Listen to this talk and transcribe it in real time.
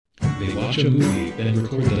They watch a movie, then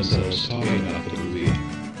record themselves talking about the movie.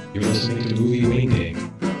 You're listening to Movie Wingding.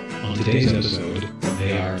 On today's episode,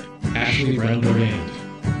 they are Ashley Brown Durand,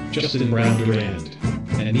 Justin Brown Durand,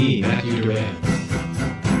 and me, Matthew Durand.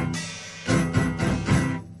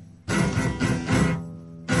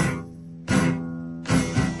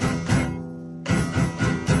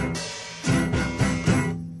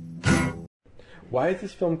 Why is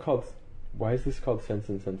this called Sense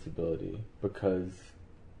and Sensibility? Because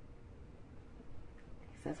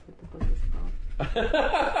that's what the book is called.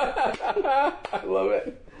 I love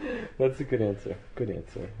it. That's a good answer. Good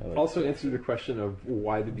answer. Also answer the question of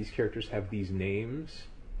why did these characters have these names,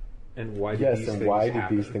 and why did these things why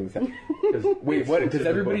happen? did these things happen? Wait, what? Does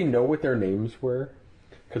everybody know what their names were?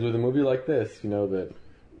 Because with a movie like this, you know that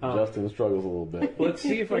Justin struggles a little bit. Let's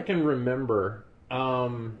see if I can remember.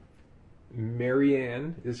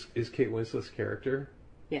 Marianne is Kate Winslet's character.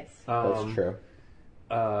 Yes. That's true.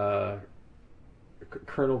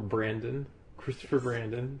 Colonel Brandon, Christopher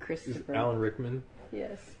Brandon, is Alan Rickman.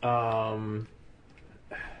 Yes. Alan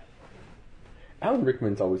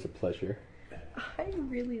Rickman's always a pleasure. I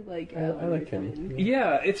really like I like him.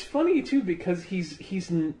 Yeah, it's funny too because he's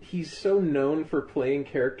so known for playing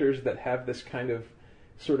characters that have this kind of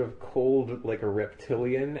sort of cold, like a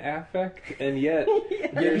reptilian affect, and yet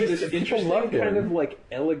there's this interesting kind of like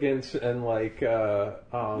elegance and like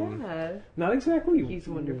not exactly He's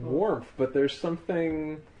wonderful. warmth, but there's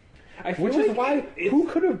something. Which is why who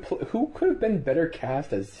could have been better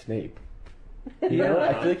cast as Snape? You know,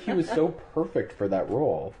 I feel like he was so perfect for that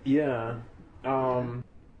role. Yeah.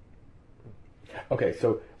 Okay,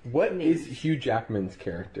 so what is Hugh Jackman's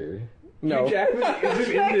character? No. Hugh Jackman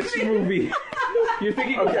isn't in this movie. You're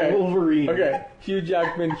thinking of Wolverine. Okay, Hugh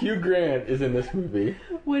Grant is in this movie.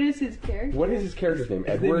 What is his character? What is his character's name?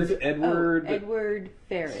 Edward Edward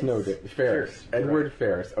Ferris. Ferris. Edward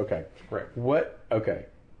Ferris. Okay. Right. What? Okay.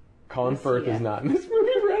 Colin Firth is not in this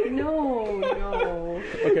movie, right? No.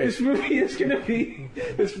 Okay. This movie is going to be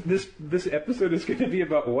this episode is going to be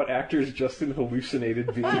about what actors Justin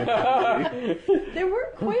hallucinated being in the movie. There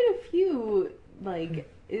were quite a few, like,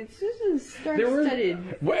 it's just a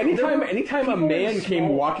star-studded. Well, anytime a man came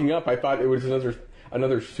walking up, I thought it was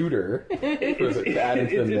another suitor for the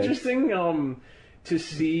Addison It's interesting to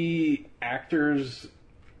see actors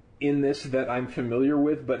in this that I'm familiar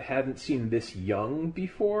with but hadn't seen this young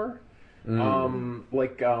before. Tom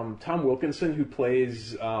Wilkinson, who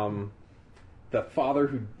plays the father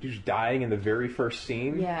who's dying in the very first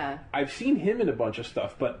scene. Yeah. I've seen him in a bunch of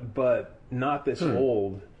stuff, but not this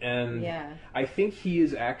old. And I think he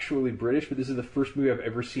is actually British, but this is the first movie I've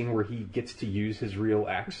ever seen where he gets to use his real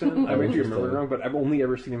accent. I might be remembering wrong, but I've only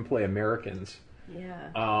ever seen him play Americans.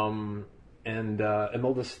 Yeah. And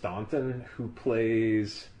Imelda Staunton, who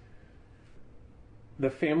plays the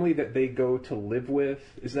family that they go to live with.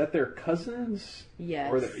 Is that their cousins?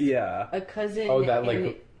 Yes. A cousin. Oh, that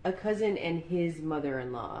a cousin and his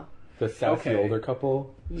mother-in-law. The sassy older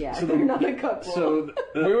couple? Yeah, so they're not a couple. So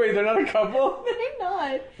wait, they're not a couple? They're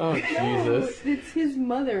not. Oh, no, Jesus. It's his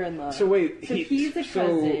mother-in-law. So wait, he's a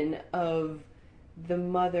cousin of the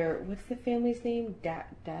mother. What's the family's name?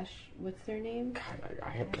 Dash. What's their name? God, I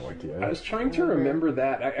have no idea. I was trying to remember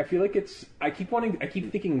that. I feel like it's. I keep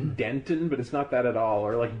thinking Denton, but it's not that at all.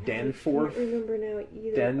 Or like Danforth. I can't remember now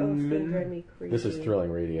either. Denman. It's gonna drive me crazy. This is Thrilling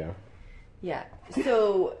Radio. Yeah.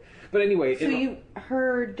 So. But anyway,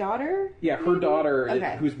 her daughter? Yeah, her daughter,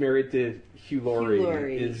 okay. Who's married to Hugh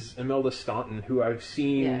Laurie, is Imelda Staunton, who I've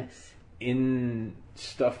seen in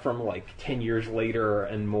stuff from like 10 years later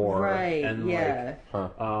and more. Right. And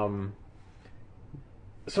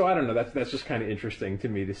so I don't know. That's just kind of interesting to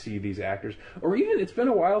me to see these actors, or even it's been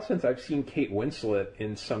a while since I've seen Kate Winslet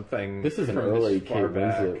in something. This is an early Kate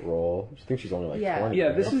Winslet role. I think she's only like 20.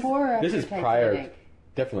 Yeah, this is prior.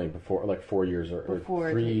 Definitely before, like 4 years or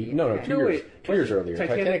three. Titanic. No, 2 years. 2 years earlier.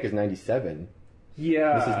 Titanic is 97.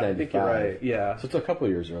 Yeah, this is 95. I think you're right. Yeah, so it's a couple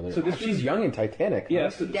of years earlier. So she's young in Titanic.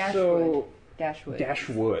 Yes. Yeah,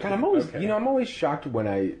 Dashwood. God, I'm always, I'm always shocked when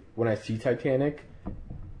I see Titanic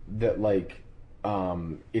that like,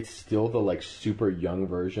 it's still the like super young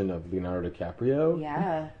version of Leonardo DiCaprio.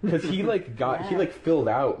 Yeah. Because he filled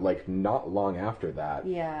out like not long after that.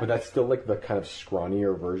 Yeah. But that's still like the kind of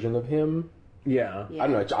scrawnier version of him. Yeah. I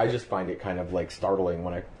don't know. I just find it kind of like startling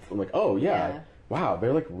when I'm like, oh yeah, wow,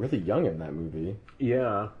 they're like really young in that movie.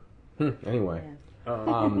 Yeah. Anyway.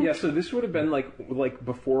 Yeah. So this would have been like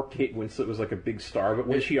before Kate Winslet was like a big star, but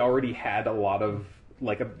when she already had a lot of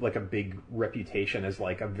like a big reputation as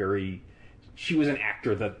like a very, she was an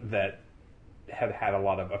actor that had a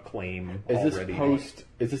lot of acclaim already.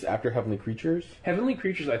 Is this after Heavenly Creatures? Heavenly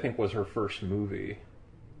Creatures, I think, was her first movie.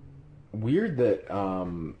 weird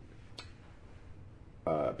that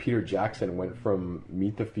Peter Jackson went from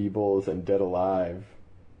Meet the Feebles and Dead Alive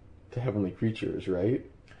to Heavenly Creatures, right?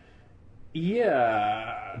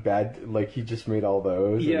 Yeah. Bad, like he just made all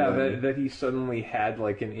those. Yeah, and then- that he suddenly had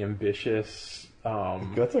like an ambitious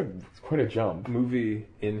that's quite a jump. movie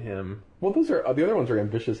in him. Well, those are the other ones are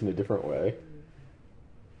ambitious in a different way.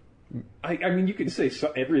 I mean, you could say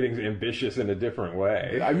everything's ambitious in a different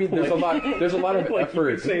way. I mean, there's a lot of like effort.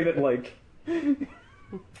 You could say that, like,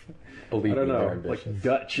 Believe I don't me, they're know, ambitious. like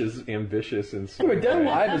Dutch is ambitious in Yeah, some but Dead way.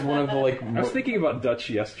 Alive is one of the like. I was thinking about Dutch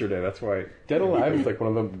yesterday. That's why. Dead Alive is like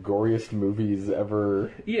one of the goriest movies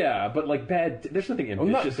ever. Yeah, but like bad. There's nothing Well,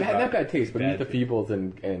 not ambitious bad, about not bad taste, but Meet the taste. Feebles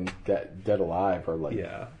and Dead Alive are like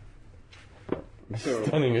Yeah. So-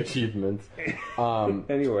 stunning achievements.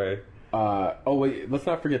 Anyway, Oh wait, let's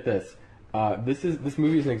not forget this. This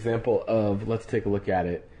movie is an example of, let's take a look at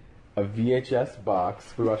it, a VHS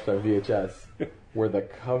box. We watched it on VHS, where the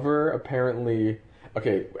cover apparently.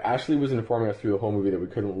 Okay, Ashley was informing us through the whole movie that we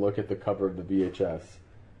couldn't look at the cover of the VHS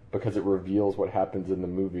because it reveals what happens in the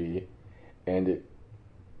movie, and it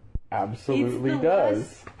absolutely It's the does.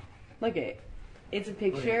 last- Look at it. It's a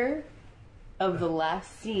picture of the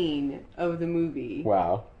last scene of the movie.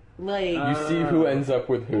 Wow. Like, You see who ends up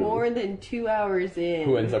with who. more than 2 hours in.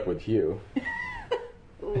 Who ends up with Hugh.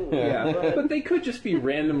 Ooh, yeah, but they could just be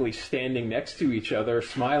randomly standing next to each other,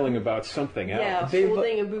 smiling about something else. Yeah, They-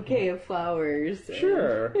 holding a bouquet of flowers. and-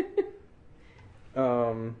 Sure.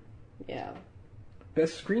 Yeah.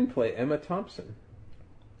 Best screenplay, Emma Thompson.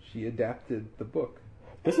 She adapted the book.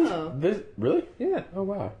 This is Oh. this really? Yeah. Oh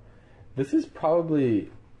wow. This is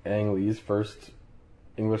probably Ang Lee's first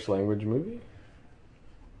English language movie.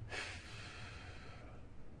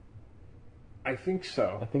 I think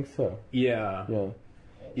so. I think so. Yeah. Yeah.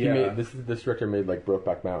 Yeah. This director made like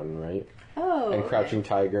Brokeback Mountain, right? Oh. And Crouching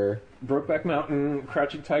Tiger, Brokeback Mountain,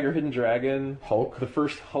 Crouching Tiger, Hidden Dragon, Hulk, the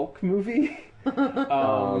first Hulk movie.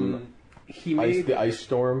 He Ice, made the Ice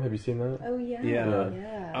Storm. Have you seen that? Oh, yeah. Yeah.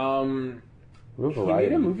 Yeah. We have he made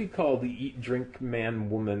variety a movie called Eat, Drink, Man,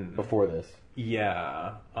 Woman. before this.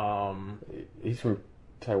 Yeah. He's from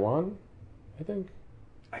Taiwan, I think.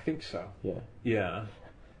 I think so. Yeah. Yeah.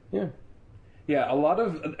 Yeah. Yeah, a lot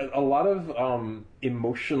of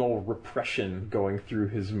emotional repression going through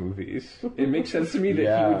his movies. It makes sense to me that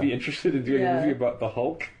Yeah. he would be interested in doing a Yeah. movie about the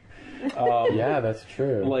Hulk. Yeah, that's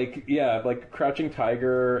true. Like Crouching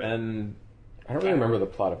Tiger, and I don't really remember the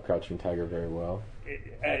plot of Crouching Tiger very well.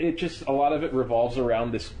 it just a lot of it revolves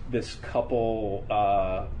around this couple.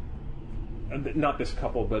 Not this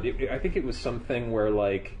couple, but I think it was something where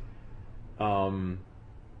like,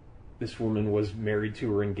 this woman was married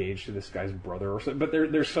to or engaged to this guy's brother or something. But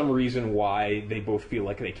there's some reason why they both feel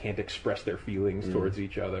like they can't express their feelings towards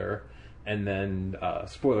each other. And then,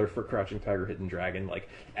 spoiler for Crouching Tiger, Hidden Dragon, like,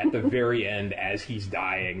 at the very end, as he's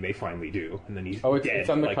dying, they finally do. And then he's Oh, dead. it's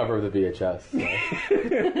on the like, cover of the VHS. So.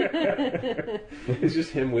 It's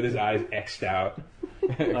just him with his eyes X'd out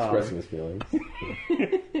Expressing his feelings.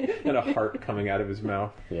 and a heart coming out of his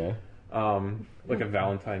mouth. Yeah. Like a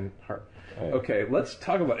Valentine heart. Right. Okay, let's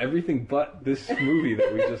talk about everything but this movie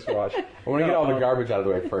that we just watched. I want to get all the garbage out of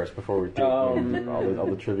the way first before we do all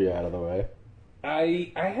the trivia out of the way.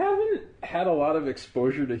 I haven't had a lot of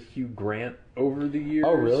exposure to Hugh Grant over the years.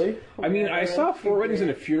 Oh, really? I mean, I saw Hugh Four Weddings and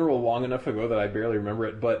a Grant. Funeral long enough ago that I barely remember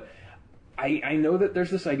it, but I know that there's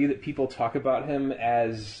this idea that people talk about him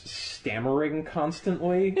as stammering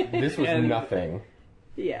constantly. This was And nothing.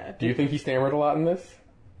 Yeah. Do you think he stammered a lot in this?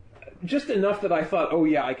 just enough that I thought, oh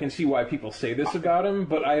yeah, I can see why people say this about him,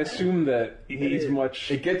 but I assume that he's much...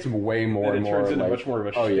 It gets way more That it and more turns into like, much more of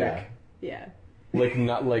a oh shtick. yeah, Yeah. like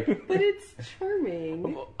not like But it's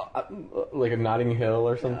charming. like a Notting Hill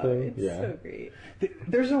or Oh, something. it's yeah. so great.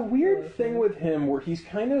 There's a weird thing with him where he's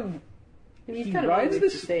kind of... And he's He kind of rides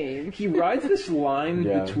always this- the same. He rides this line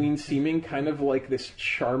Yeah. between seeming kind of like this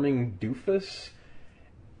charming doofus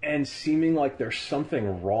and seeming like there's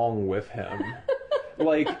something wrong with him.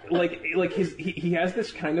 like he has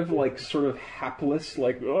this kind of like sort of hapless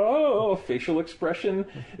like facial expression,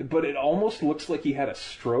 but it almost looks like he had a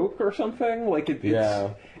stroke or something. Like it's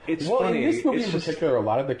well, funny. in this movie It's in just- particular, a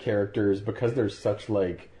lot of the characters, because there's such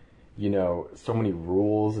like, you know, so many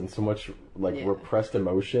rules and so much like Yeah. repressed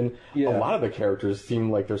emotion. Yeah. A lot of the characters seem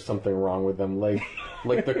like there's something wrong with them. Like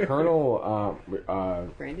the Colonel.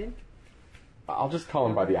 Brandon? I'll just call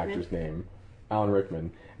him by the Rickman? actor's name, Alan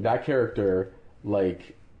Rickman. That character,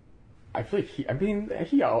 like, I feel like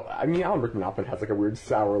Alan Rickman often has like a weird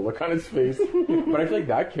sour look on his face, but I feel like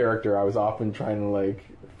that character, I was often trying to like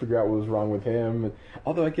figure out what was wrong with him.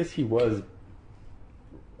 Although I guess he was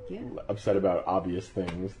Yeah. upset about obvious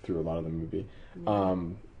things through a lot of the movie.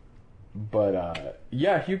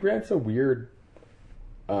 Hugh Grant's a weird.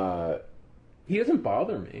 He doesn't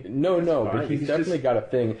bother me. No, It's but fine. he's definitely got a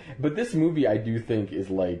thing. But this movie, I do think, is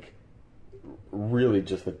like really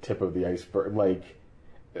just the tip of the iceberg. Like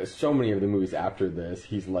so many of the movies after this,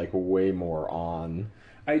 he's like way more on.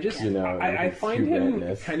 I just, I his find him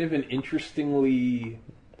Hugh-Grantness. kind of an interestingly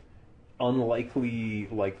unlikely,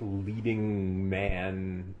 like, leading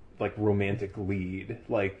man, like, romantic lead.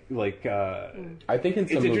 I think in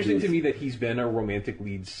some it's interesting movies, to me that he's been a romantic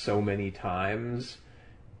lead so many times,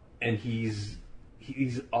 and he's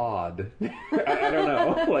odd. I don't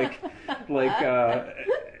know,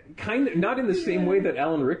 kind of not in the same way that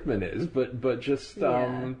Alan Rickman is, but just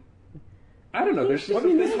Yeah. I don't know. There's just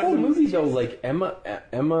this whole movie though, like Emma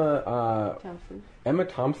Thompson.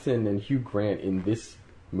 Thompson and Hugh Grant in this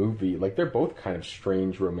movie, like they're both kind of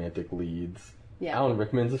strange romantic leads. Yeah. Alan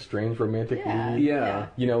Rickman's a strange romantic Yeah. lead. Yeah.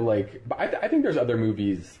 You know, like, but I think there's other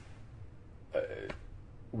movies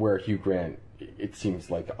where Hugh Grant, it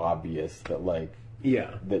seems like obvious that like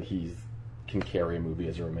Yeah. that he's can carry a movie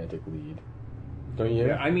as a romantic lead. Don't you?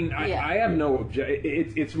 Yeah, I mean, Yeah. I have no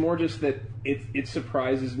it's more just that it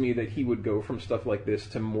surprises me that he would go from stuff like this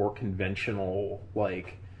to more conventional,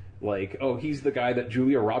 like oh, he's the guy that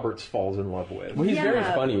Julia Roberts falls in love with. Well, he's very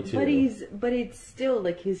funny too. But it's still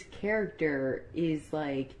like his character is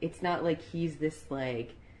like, it's not like he's this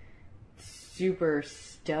like super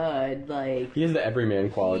stud, like He has the everyman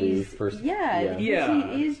qualities. he's- yeah, because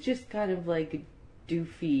Yeah. he is just kind of like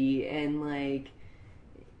doofy and like,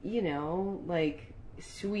 you know, like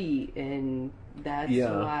sweet, and that's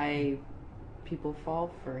Yeah. why people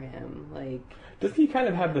fall for him. Like, Doesn't he kind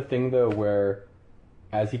of have the thing though where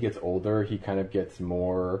as he gets older he kind of gets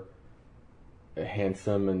more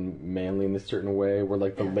handsome and manly in a certain way, where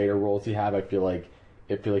like the Yeah. later roles he have, I feel like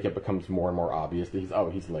it becomes more and more obvious that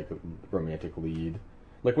he's like a romantic lead.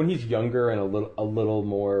 Like when he's younger and a little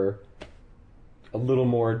more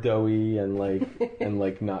doughy and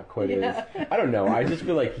like not quite Yeah. as, I don't know. I just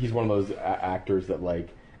feel like he's one of those actors that like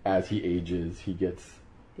as he ages he gets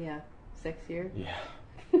yeah, sexier. yeah.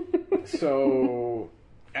 So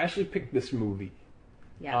Ashley picked this movie.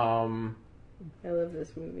 Yeah, I love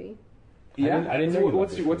this movie. Yeah, I didn't know you loved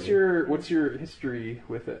what's this what's movie. what's your history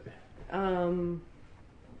with it?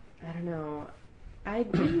 I don't know. I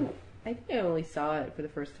think I only saw it for the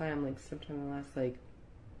first time like sometime in the last like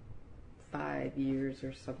 5 years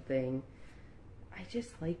or something. I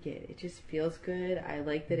just like it. It just feels good. I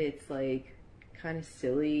like that it's like kind of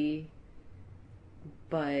silly,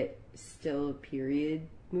 but still a period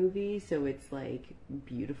movie. So it's like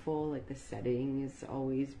beautiful. Like the setting is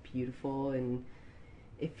always beautiful, and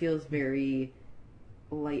it feels very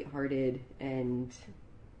lighthearted and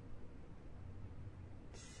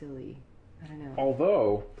silly. I don't know.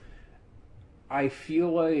 Although I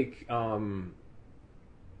feel like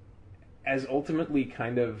as ultimately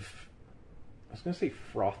kind of, I was going to say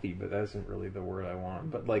frothy, but that isn't really the word I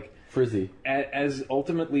want. But like Frizzy. as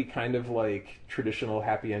ultimately kind of like traditional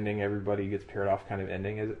happy ending, everybody gets paired off kind of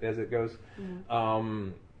ending as it goes.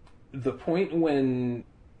 The point when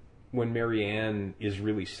Marianne is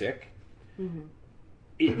really sick,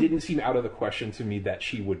 it didn't seem out of the question to me that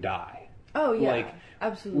she would die. Oh yeah, like,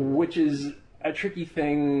 absolutely. Which is a tricky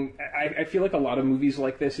thing. I feel like a lot of movies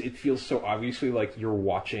like this, it feels so obviously like you're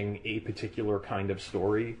watching a particular kind of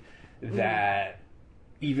story that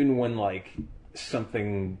even when like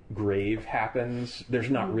something grave happens, there's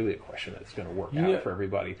not really a question that's going to work out for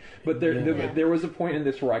everybody. But there was a point in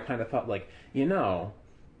this where I kind of thought like,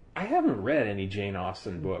 I haven't read any Jane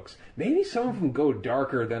Austen books. Maybe some of them go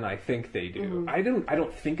darker than I think they do. I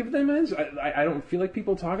don't think of them as. I don't feel like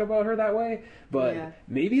people talk about her that way. But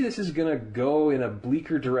maybe this is gonna go in a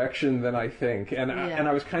bleaker direction than I think. And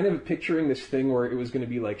I was kind of picturing this thing where it was gonna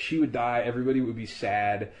be like she would die, everybody would be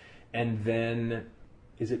sad, and then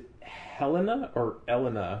is it Helena or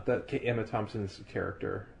Elena, that Emma Thompson's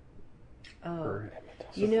character? Oh.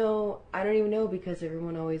 You know, I don't even know because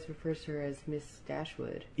everyone always refers to her as Miss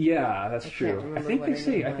Dashwood. Yeah, that's I can't true. remember I think what they her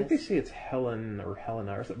say. name I think was. they say it's Helen or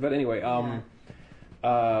Helena or something. But anyway, Kind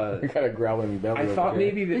of growling belly. I over thought here.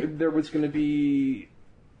 maybe that there was going to be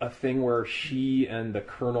a thing where she and the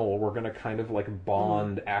Colonel were going to kind of like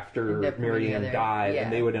bond after End up Marianne together. died, Yeah.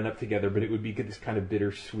 and they would end up together. But it would be this kind of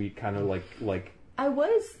bittersweet, kind of like. I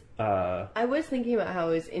was thinking about how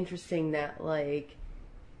it was interesting that like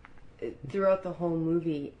throughout the whole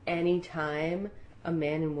movie, anytime a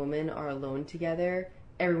man and woman are alone together,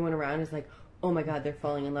 everyone around is like, oh my god, they're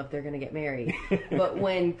falling in love, they're gonna get married. But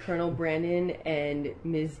when Colonel Brandon and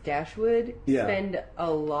Ms. Dashwood spend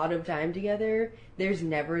a lot of time together, there's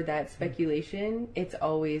never that speculation. It's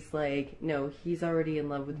always like, no, he's already in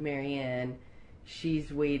love with Marianne.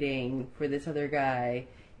 She's waiting for this other guy.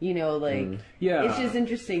 You know, like, it's just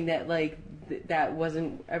interesting that, like, that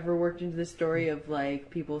wasn't ever worked into the story of, like,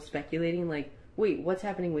 people speculating, like, wait, what's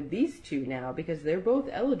happening with these two now? Because they're both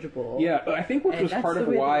eligible. Yeah, I think which was part of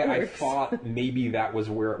why I thought maybe that was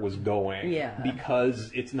where it was going. Yeah. Because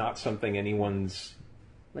it's not something anyone's...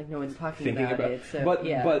 Like, no one's talking about it. So,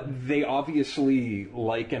 but they obviously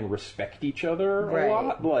like and respect each other a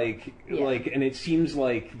lot. Like, and it seems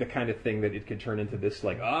like the kind of thing that it could turn into this,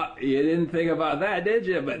 like, you didn't think about that, did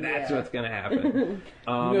you? But that's what's going to happen.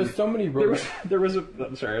 So many... There was a...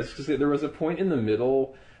 I'm sorry, I was just going to say, there was a point in the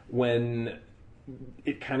middle when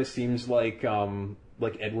it kind of seems like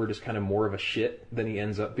Edward is kind of more of a shit than he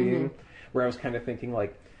ends up being, where I was kind of thinking,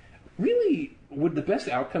 like, really, would the best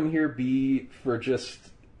outcome here be for just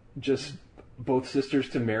both sisters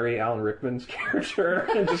to marry Alan Rickman's character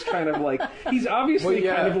and just kind of like, he's obviously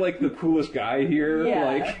kind of like the coolest guy here.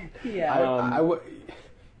 I would,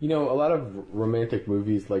 you know, a lot of romantic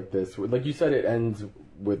movies like this, like you said, it ends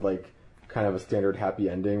with like kind of a standard happy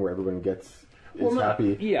ending where everyone is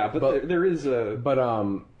happy. Yeah, but there is a... But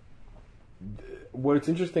what's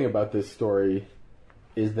interesting about this story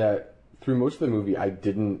is that through most of the movie, I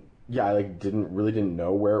didn't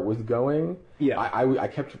know where it was going. Yeah, I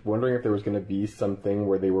kept wondering if there was going to be something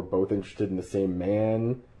where they were both interested in the same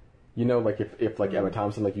man. You know, like if like Emma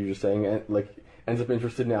Thompson, like you were just saying, like ends up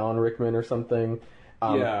interested in Alan Rickman or something. So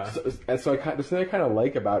I kind of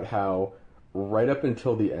like about how right up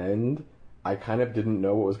until the end, I kind of didn't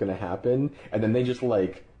know what was going to happen, and then they just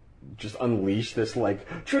unleash this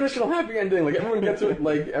like traditional happy ending. Like everyone gets it,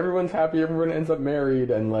 like everyone's happy, everyone ends up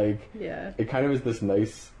married, and like it kind of is this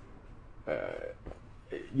nice.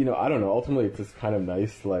 You know, I don't know. Ultimately, it's this kind of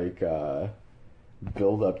nice, like,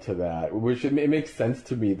 build up to that, which it makes sense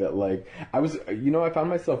to me that, like, I found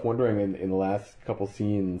myself wondering in the last couple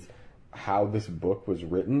scenes how this book was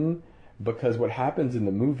written, because what happens in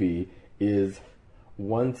the movie is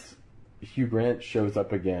once Hugh Grant shows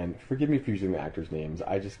up again, forgive me for using the actors' names,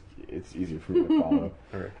 it's easier for me to follow.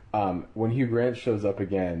 Right. When Hugh Grant shows up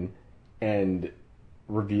again and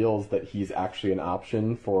reveals that he's actually an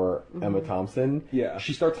option for Emma Thompson,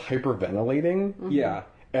 she starts hyperventilating.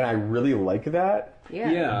 And I really like that.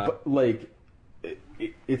 But like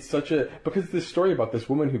it's such a, because this story about this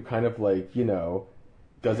woman who kind of like, you know,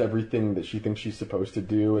 does everything that she thinks she's supposed to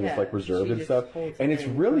do and is like reserved and stuff, and it's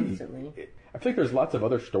really I feel like there's lots of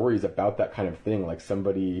other stories about that kind of thing, like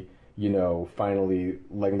somebody, you know, finally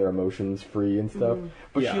letting their emotions free and stuff,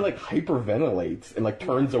 but she like hyperventilates and like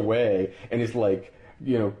turns away and is like,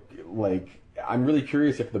 you know, like, I'm really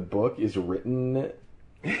curious if the book is written,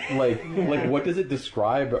 like what does it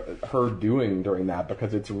describe her doing during that?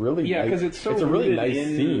 Because it's really because it's a really nice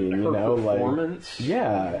scene, you know, performance.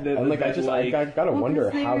 Like I gotta wonder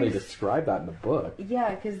how they describe that in the book.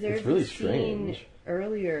 Yeah, because there's really a scene strange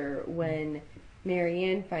earlier when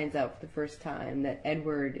Marianne finds out for the first time that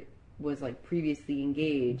Edward was like previously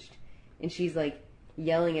engaged, and she's like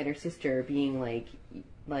yelling at her sister, being like,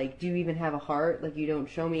 do you even have a heart? Like, you don't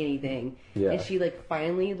show me anything. Yeah. And she, like,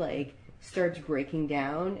 finally, like, starts breaking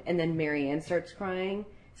down, and then Marianne starts crying,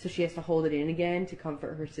 so she has to hold it in again to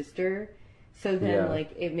comfort her sister. So then,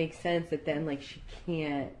 like, it makes sense that then, like, she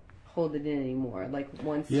can't hold it in anymore. Like,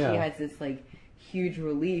 once she has this, like, huge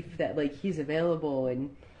relief that, like, he's available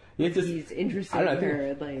and he's interested in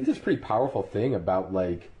her. Like, it's this pretty powerful thing about,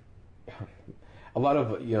 like, a lot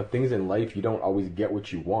of, you know, things in life, you don't always get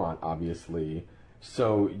what you want, obviously.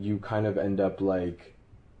 So you kind of end up like,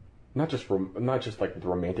 not just like the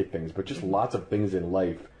romantic things, but just lots of things in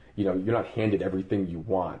life. You know, you're not handed everything you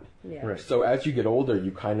want. Yeah. Right. So as you get older,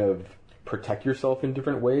 you kind of protect yourself in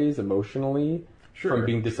different ways emotionally from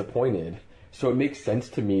being disappointed. So it makes sense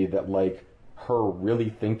to me that like her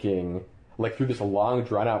really thinking, like through this long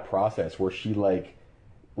drawn out process where she like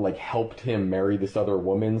helped him marry this other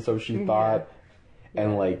woman, so she thought,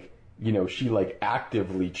 and like, you know, she like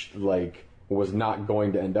actively like was not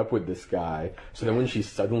going to end up with this guy. So then when she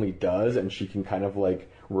suddenly does, and she can kind of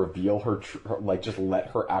like reveal her like just let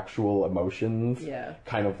her actual emotions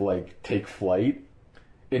kind of like take flight,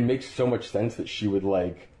 it makes so much sense that she would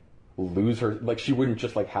like lose her, like she wouldn't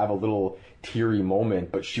just like have a little teary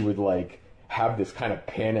moment, but she would like have this kind of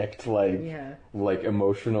panicked like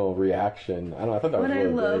emotional reaction. I don't know, I thought that was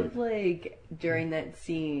really great. I love like during that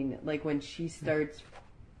scene, like when she starts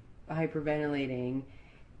hyperventilating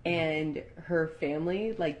and her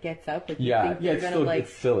family like gets up, like you Yeah, think yeah, they're it's gonna still like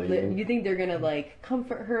it's silly. you think they're gonna like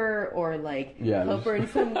comfort her or like Yeah, help her in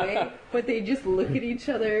some way, but they just look at each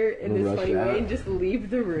other in this Rush funny out. way and just leave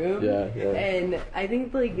the room. Yeah, yeah. And I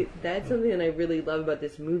think like that's something that I really love about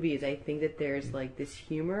this movie is I think that there's like this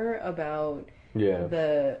humor about Yeah.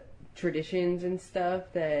 the traditions and stuff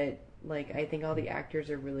that like I think all the actors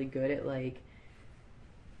are really good at like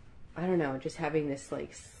I don't know, just having this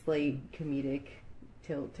like slight comedic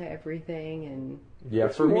tilt to everything and Yeah,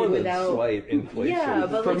 It's for me, more than without- slight in places. yeah,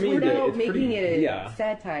 but For like me, without it's making pretty- it a yeah.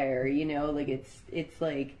 satire, you know, like it's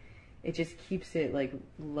like it just keeps it like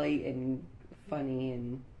light and funny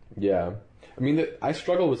and yeah. I mean, I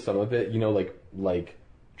struggle with some of it. You know, like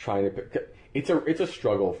trying to. It's a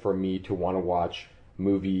struggle for me to want to watch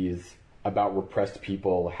movies about repressed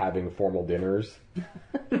people having formal dinners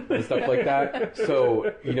and stuff like that.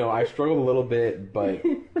 So, you know, I struggled a little bit, but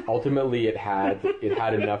ultimately it had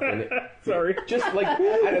enough in it. Sorry. Just like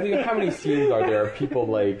I mean, how many scenes are there of people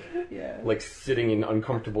like yeah. like sitting in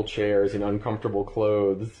uncomfortable chairs in uncomfortable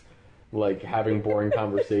clothes, like having boring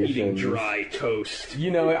conversations, Eating dry toast.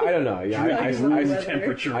 You know, I don't know. Yeah, I weather.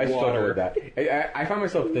 Temperature I struggle water. with that. I find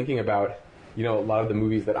myself thinking about, you know, a lot of the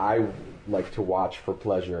movies that I like to watch for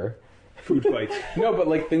pleasure. Food fights. No, but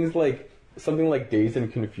like things like something like Dazed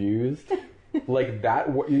and Confused, like that.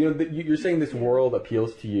 You know, you're saying this world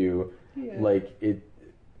appeals to you, Yeah. like it.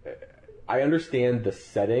 I understand the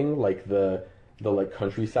setting, like the like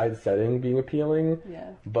countryside setting being appealing, Yeah.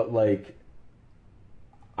 but like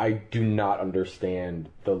I do not understand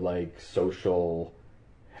the like social.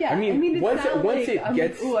 Yeah, I mean, it's once not it like, I'm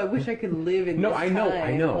gets- like, oh, I wish I could live in No, this I know, time.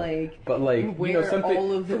 I know. Like, But like, and wear you know, something.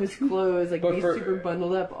 all of those clothes, like but be for- super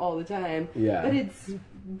bundled up all the time. Yeah.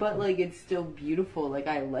 But like it's still beautiful. Like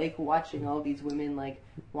I like watching all these women like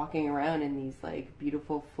walking around in these like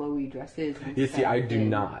beautiful flowy dresses. And You see, stuff, I do and-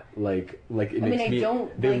 not like it I mean, makes I me.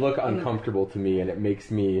 don't They like look any- uncomfortable to me, and it makes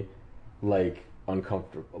me like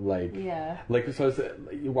uncomfortable. Like Yeah. like so.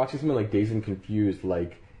 You're watching something like Dazed and Confused,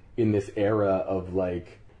 like in this era of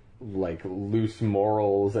like loose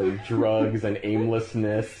morals and drugs and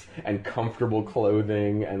aimlessness and comfortable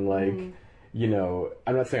clothing and like you know,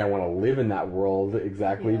 I'm not saying I want to live in that world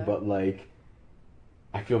exactly, Yeah. but like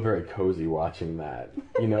I feel very cozy watching that.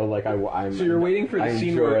 You know, like I'm. So you're waiting for the I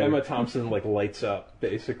scene where enjoy- Emma Thompson like lights up,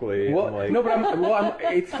 basically. Well, and, like, no, but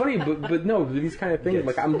it's funny, but no, these kind of things. Yes.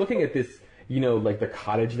 Like I'm looking at this, you know, like the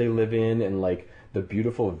cottage they live in, and like the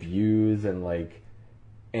beautiful views, and like,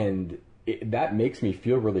 and that makes me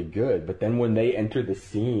feel really good. But then when they enter the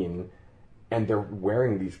scene, and they're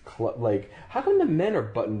wearing these like, how come the men are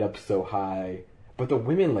buttoned up so high, but the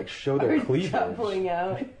women like show their Or cleavage? pulling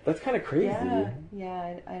out. That's kind of crazy.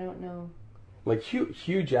 Yeah, I don't know. Like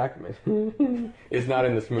Hugh Jackman is not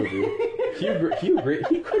in this movie.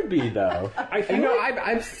 He could be though. I feel You know, like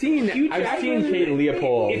I've seen Jackman- Kate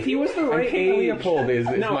Leopold. if he was the right and Kate age, Leopold is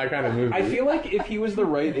No, my kind of movie. I feel like if he was the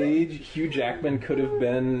right age, Hugh Jackman could have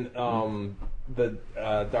been the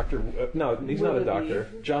doctor. No, he's not a Willoughby. doctor.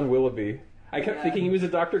 John Willoughby. I kept thinking he was a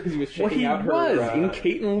doctor because he was well, checking he out her. was in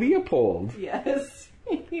Kate and Leopold. Yes,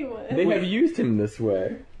 he was. They have used him this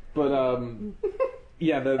way. But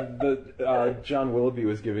yeah, the John Willoughby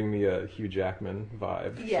was giving me a Hugh Jackman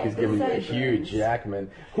vibe. Yeah, He's the giving me a sideburns. Hugh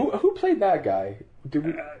Jackman. Who played that guy? Did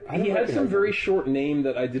we? I don't He had recognize some him. very short name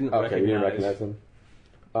that I didn't Okay, recognize. you didn't recognize him.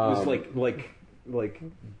 It was like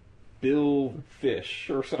Bill Fish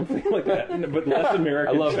or something like that, but less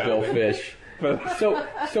American. I love Bill sounding. Fish. But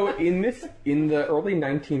So in the early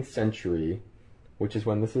 19th century, which is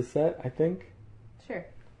when this is set, I think. Sure.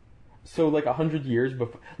 So like 100 years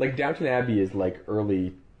before, like Downton Abbey is like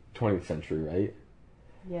early 20th century, right?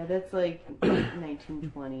 Yeah, that's like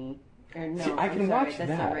 1920. Or no, See, I I'm can sorry, watch that's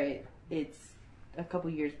that. not right. It's a couple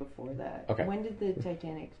years before that. Okay. When did the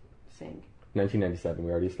Titanic sink? 1997.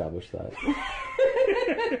 We already established that.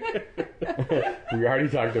 We already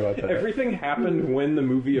talked about that. everything happened when the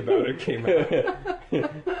movie about it came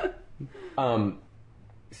out.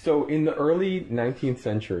 So in the early 19th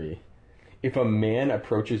century, if a man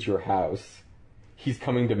approaches your house, he's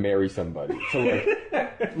coming to marry somebody. So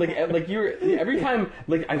like you're every time,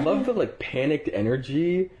 like I love the like panicked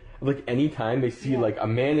energy. Like anytime they see like a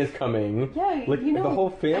man is coming, Yeah, like you know, the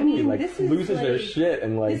whole family I mean, like this is, loses their like- shit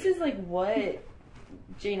and like This is like what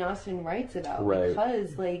Jane Austen writes about Right.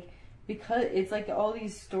 because it's like all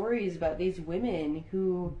these stories about these women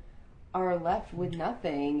who are left with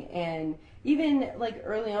nothing, and even like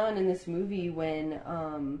early on in this movie when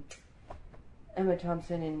Emma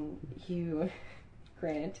Thompson and Hugh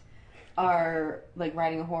Grant are like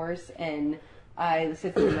riding a horse and I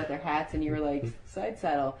said something about their hats, and you were like, side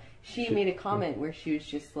saddle. She made a comment where she was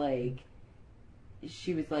just like,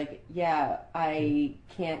 yeah, I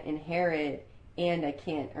can't inherit and I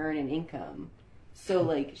can't earn an income. So,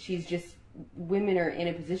 like, she's just, women are in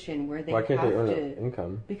a position where they Why have can't they earn to, an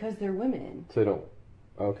income? because they're women. So they don't.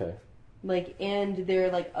 Okay. Like, and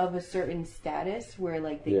they're, like, of a certain status where,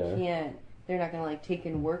 like, they can't, they're not gonna, like, take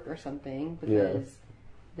in work or something because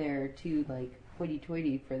they're too, like,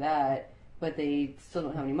 hoity-toity for that. But they still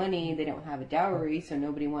don't have any money, they don't have a dowry, so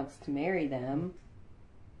nobody wants to marry them.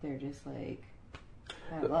 They're just, like,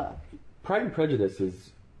 bad luck. Pride and Prejudice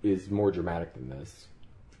is more dramatic than this,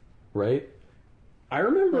 right? I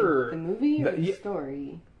remember Like, the movie or the yeah.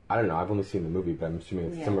 story? I don't know. I've only seen the movie, but I'm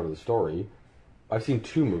assuming it's similar to the story. I've seen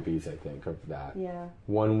 2 movies, I think, of that. Yeah.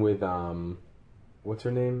 One with what's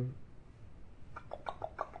her name?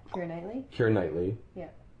 Keira Knightley? Keira Knightley. Yeah.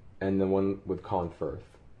 And the one with Colin Firth,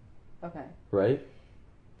 Okay. right?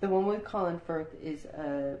 The one with Colin Firth is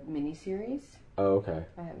a miniseries. Oh, okay.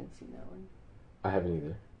 I haven't seen that one. I haven't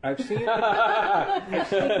either. I've seen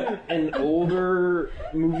an older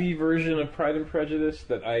movie version of Pride and Prejudice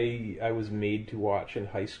that I was made to watch in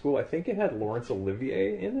high school. I think it had Laurence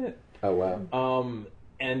Olivier in it. Oh, wow.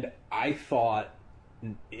 And I thought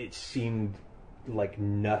it seemed like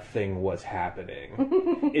nothing was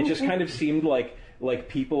happening. It just kind of seemed like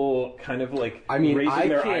people kind of like raising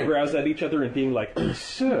their eyebrows at each other and being like,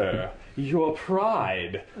 "Sir, your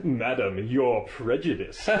pride, madam, your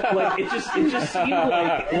prejudice." Like it just seemed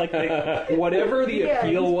like whatever the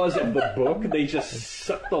appeal was of the book, they just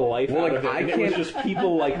sucked the life out of it. And it was just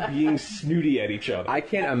people like being snooty at each other. I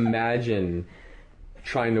can't imagine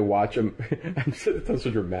trying to watch them. That sounds so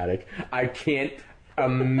dramatic. I can't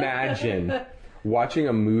imagine watching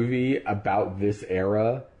a movie about this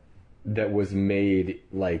era that was made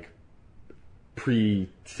like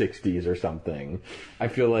pre-60s or something. I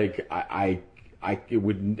feel like I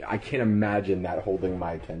can't imagine that holding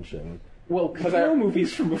my attention. Well, because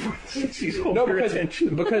movies from before the 60s hold your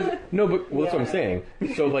attention. That's what I'm saying.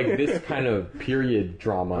 So, like, this kind of period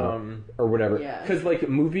drama or whatever. Because, like,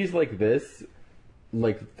 movies like this,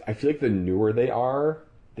 like, I feel like the newer they are,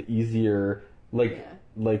 the easier, like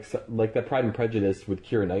that Pride and Prejudice with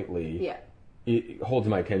Keira Knightley. Yeah. It holds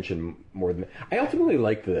my attention more than I ultimately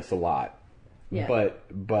liked this a lot. Yeah. But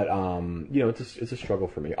you know, it's a struggle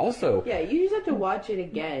for me. Also, yeah, you just have to watch it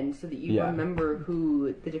again so that you remember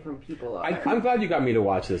who the different people are. I'm glad you got me to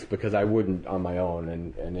watch this because I wouldn't on my own,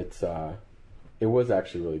 and it was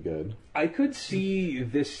actually really good. I could see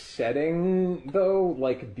this setting though,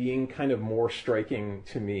 like being kind of more striking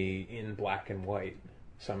to me in black and white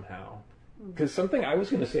somehow. Because something I was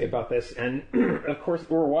going to say about this, and of course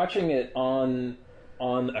we're watching it on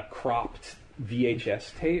a cropped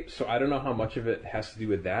VHS tape, so I don't know how much of it has to do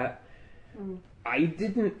with that. I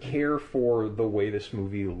didn't care for the way this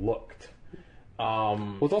movie looked.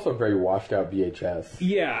 Well, it's also a very washed out VHS.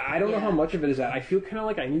 Yeah, I don't know how much of it is that. I feel kind of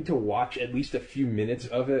like I need to watch at least a few minutes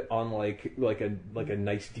of it on like a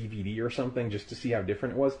nice DVD or something just to see how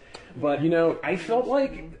different it was. But you know, I felt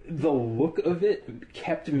like the look of it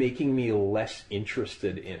kept making me less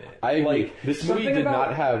interested in it. I agree. Like, This movie did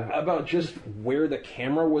not have about just where the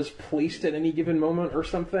camera was placed at any given moment or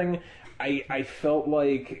something. I felt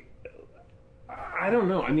like I don't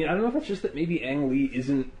know. I mean, I don't know if it's just that maybe Ang Lee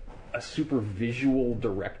isn't a super visual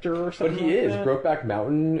director or something. But he is. That. Brokeback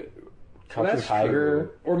Mountain, Crouching Tiger.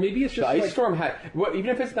 True. Or maybe it's just the Ice Storm had. Well, even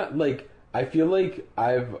if it's not like, I feel like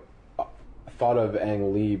I've thought of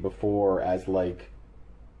Ang Lee before as like,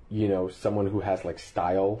 you know, someone who has like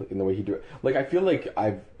style in the way he do it. Like I feel like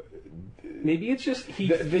I've. Maybe it's just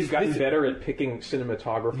he's gotten better at picking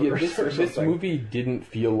cinematographers. Yeah, this movie didn't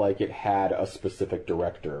feel like it had a specific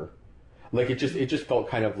director. Like it just felt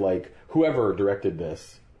kind of like whoever directed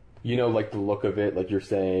this. You know, like the look of it, like you're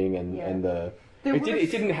saying, and the it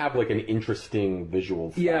didn't have like an interesting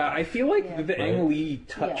visual style. Yeah, I feel like the Ang Lee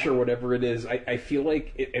touch or whatever it is, I feel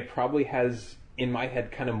like it probably has in my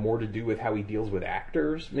head kind of more to do with how he deals with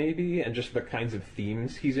actors, maybe, and just the kinds of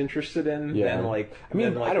themes he's interested in. Yeah. Than like I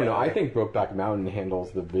mean, than like I don't know. I think Brokeback Mountain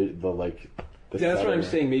handles the like. Yeah, that's what I'm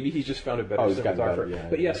saying. Maybe he's just found a better cinematographer.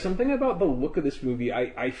 But yeah, something about the look of this movie,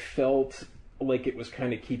 I felt like it was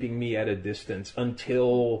kind of keeping me at a distance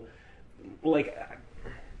until, like,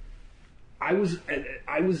 I was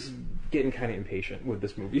getting kind of impatient with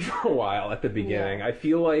this movie for a while at the beginning. Yeah. I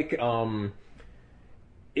feel like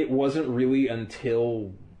it wasn't really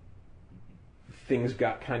until things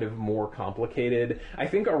got kind of more complicated. I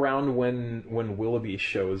think around when Willoughby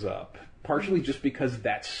shows up. Partially just because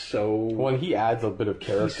that's so... Well, he adds a bit of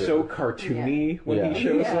character. He's so cartoony when he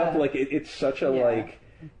shows up. Like, it's such a, like,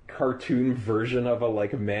 cartoon version of a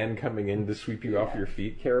like man coming in to sweep you off your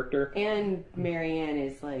feet character. And Marianne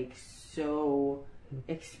is like so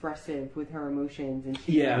expressive with her emotions, and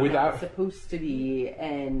she's Yeah. like, Without- not supposed to be.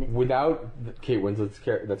 And Without Kate Winslet's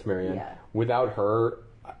character, that's Marianne. Yeah. Without her,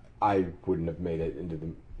 I wouldn't have made it into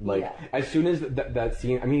the like. Yeah. As soon as that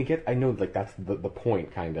scene, I mean, I know like that's the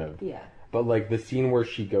point, kind of. yeah, But like the scene where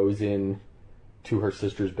she goes in to her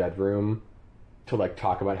sister's bedroom to like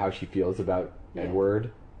talk about how she feels about Yeah.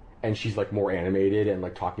 Edward, and she's like more animated and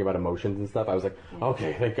like talking about emotions and stuff. I was like,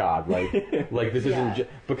 okay, thank God, like this Yeah. isn't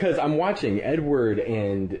because I'm watching Edward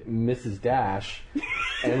and Mrs. Dash,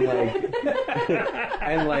 and and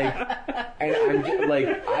I'm like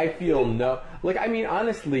I feel I mean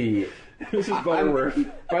honestly, Mrs. Butterworth.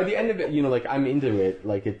 by the end of it, like I'm into it,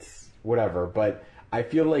 like it's whatever, but I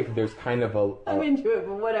feel like there's kind of I'm into it,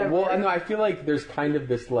 but whatever. well, no, I feel like there's kind of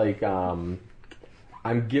this like I'm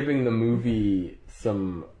giving the movie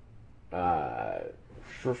some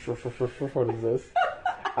what is this?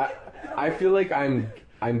 I feel like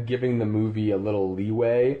I'm giving the movie a little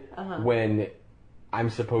leeway when I'm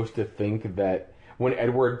supposed to think that when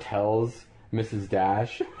Edward tells Mrs.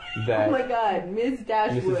 Dash that Oh my God, Ms.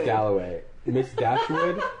 Dashwood. Mrs. Dalloway, Miss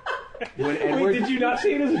Dashwood. When Edward, Wait, did you not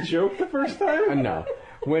say it as a joke the first time? No.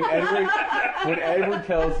 When Edward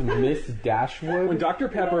tells Miss Dashwood, When Dr.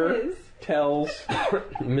 Pepper Yes. tells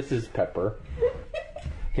Mrs. Pepper.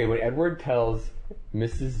 Okay, when Edward tells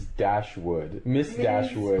Mrs. Dashwood, Miss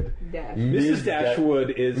Dashwood, Dash. Mrs.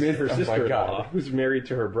 Dashwood is Miss- her oh my sister-in-law, God. who's married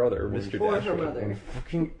to her brother, Mr. Or her Dashwood. brother. when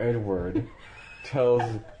fucking Edward tells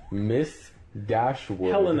Miss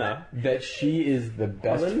Dashwood Helena. that she is the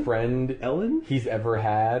best Ellen? friend Ellen? he's ever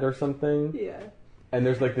had or something, Yeah. and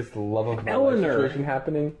there's like this love of my life Eleanor. situation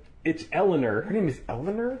happening. It's Her Eleanor. name is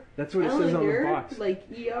Eleanor? That's what it says on the Eleanor, box. like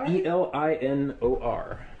ER?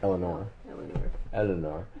 Elinor. Eleanor.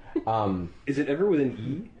 Eleanor. Is it ever with an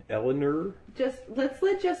E? Eleanor? Just let's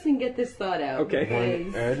let Justin get this thought out. Okay. When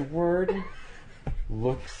because- Edward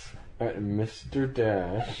looks at Mr.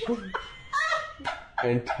 Dash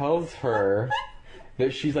and tells her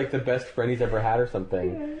that she's like the best friend he's ever had or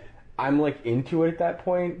something, I'm like into it at that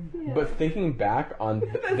point. But thinking back on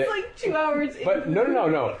That's like 2 hours. but into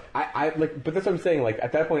no. I like, but that's what I'm saying. Like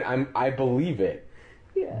at that point, I believe it.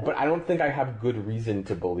 Yeah. But I don't think I have good reason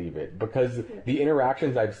to believe it because the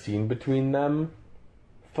interactions I've seen between them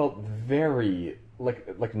felt very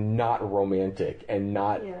like not romantic and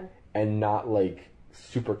not like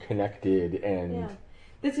super connected and Yeah.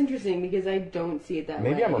 That's interesting because I don't see it that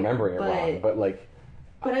way. maybe I'm remembering it wrong, but like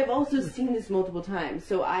But I've also seen this multiple times,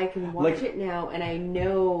 so I can watch Like- it now, and I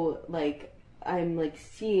know, like, I'm like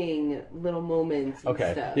seeing little moments. And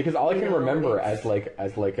okay, stuff, because all I you can know, remember it's-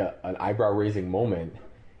 as an eyebrow raising moment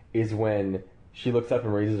is when she looks up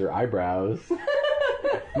and raises her eyebrows.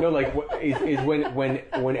 No, like is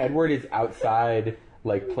when Edward is outside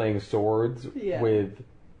like playing swords Yeah. with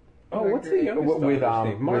Oh, what's the youngest with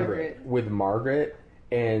daughter's name? Margaret. with Margaret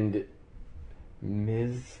and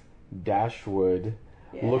Ms. Dashwood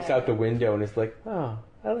looks Yeah. out the window and is like, oh,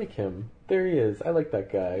 I like him. There he is. I like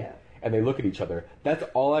that guy. Yeah. And they look at each other. That's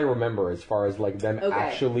all I remember as far as like them Okay.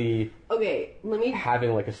 actually Okay, let me.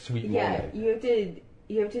 having like a sweet Yeah, moment. you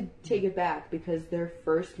have to take it back because their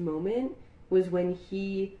first moment was when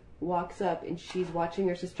he walks up and she's watching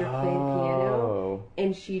her sister play the piano, Oh.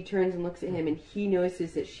 and she turns and looks at him, and he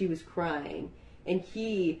notices that she was crying, and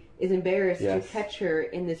he is embarrassed Yes. to catch her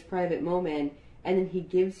in this private moment, and then he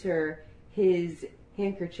gives her his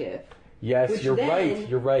handkerchief. Yes, Which you're then- right.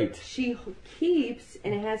 You're right. She keeps,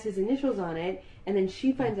 and it has his initials on it, and then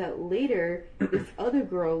she finds out later this other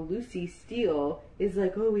girl, Lucy Steele, is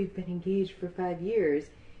like, oh, we've been engaged for 5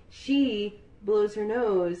 years. She blows her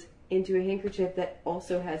nose into a handkerchief that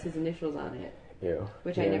also has his initials on it, Ew.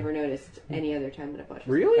 which I Yeah. never noticed any other time that I've watched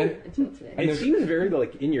this Really? movie until today. And It seems very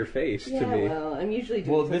like in your face to Yeah, me. well, I'm usually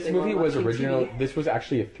doing Well, this something movie while was watching original. TV. This was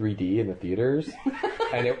actually a 3D in the theaters,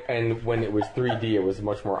 and when it was 3D, it was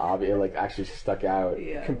much more obvious. It like actually stuck out.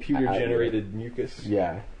 Yeah. Computer generated mucus.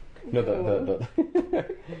 Yeah. No, the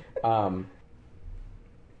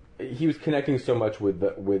he was connecting so much with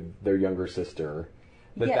their younger sister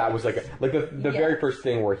that Yes. that was like the Yes. very first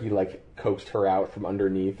thing where he like coaxed her out from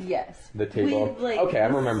underneath. Yes. The table. With, like, Okay,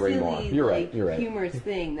 I'm this remembering silly, more. You're right, like, you're right. Humorous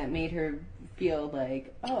thing that made her feel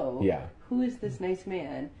like, oh, Yeah. who is this nice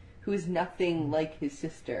man who is nothing like his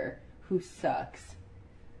sister, who sucks?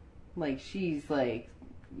 Like she's like,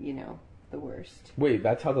 you know, the worst. Wait,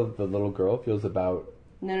 that's how the little girl feels about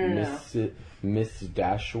No. Miss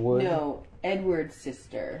Dashwood. No, Edward's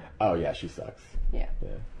sister. Oh yeah, she sucks. Yeah.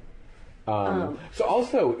 So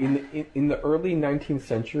also in the early 19th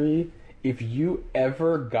century, if you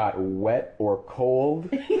ever got wet or cold,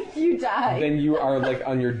 You die. then you are like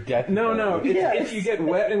on your death. No. bed. It's you get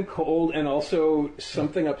wet and cold, and also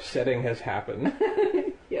something upsetting has happened.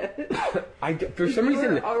 Yes. For some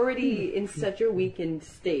reason, You're already in such a weakened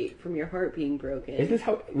state from your heart being broken. is this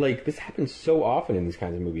how like this happens so often in these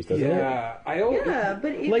kinds of movies, doesn't it? Yeah, I always. Yeah,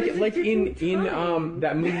 but it Like was a in different time.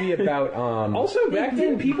 that movie about Also, back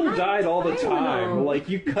then, people died all the time. Tylenol. Like,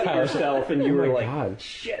 you cut yourself and you Oh were my like, God.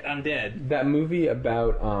 shit, I'm dead. that movie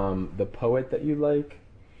about the poet that you like.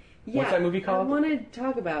 Yeah, that movie called? I want to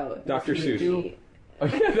talk about Dr. this Seuss. movie. Oh,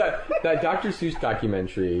 yeah, that Dr. Seuss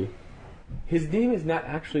documentary. His name is not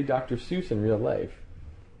actually Dr. Seuss in real life.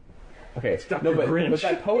 Okay, it's Dr. Grinch. but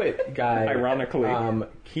that poet guy, Ironically.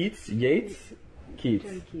 Keats, John Keats.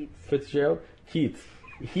 Fitzgerald, Keats.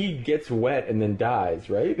 He gets wet and then dies,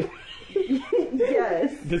 right?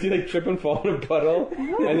 Yes. Does he like trip and fall in a puddle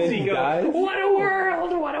and then he goes, dies? What a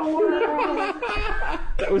world! What a world!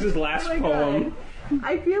 That was his last Oh my poem. God.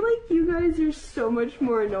 I feel like you guys are so much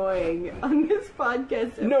more annoying on this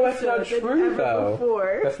podcast. No, that's not episode than true, ever though.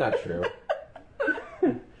 Before. That's not true.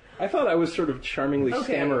 I thought I was sort of charmingly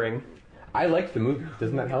Okay. stammering. I liked the movie.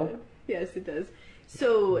 Doesn't that help? Yes, it does.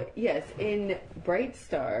 So, yes, in Bright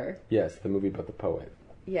Star, Yes, the movie about the poet.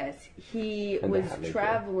 yes, he And the was hat maker.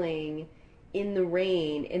 traveling in the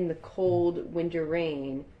rain, in the cold winter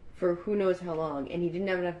rain, for who knows how long, and he didn't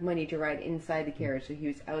have enough money to ride inside the carriage, so he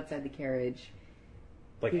was outside the carriage.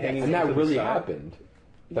 Like, Yeah. hanging And to that the really side. happened.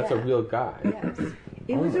 That's a Yeah. real guy. Yes.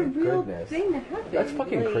 It Oh was a my real goodness. thing that happened. That's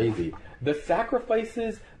fucking Like, crazy. The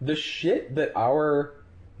sacrifices, the shit that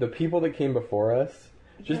the people that came before us,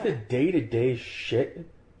 just the Yeah. day-to-day shit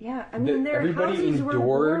Yeah, I mean, their everybody houses were endured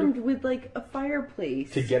warmed with, like, a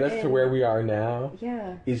fireplace. to get us to and- where we are now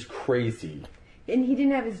Yeah. is crazy. And he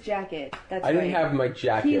didn't have his jacket. That's I didn't right. have my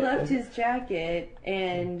jacket. He left his jacket,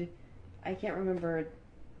 and I can't remember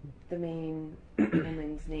the main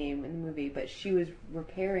woman's name in the movie, but she was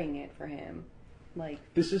repairing it for him. Like,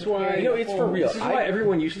 This is why You know, it's for real. This is why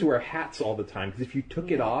everyone used to wear hats all the time. Because if you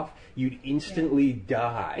took it off, you'd instantly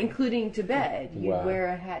die. including to bed. You'd Wow. wear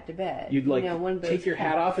a hat to bed. You'd like one of those take your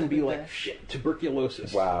hat off and be hats like, with shit,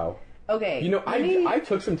 tuberculosis. Wow. the- okay. You know, let me- I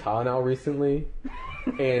took some Tylenol recently,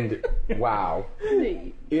 and wow.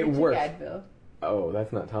 you it took works. Advil. Oh,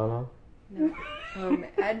 that's not Tylenol? No.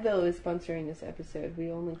 Advil is sponsoring this episode.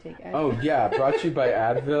 We only take Advil. Oh, yeah, brought to you by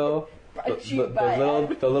Advil. Brought to you by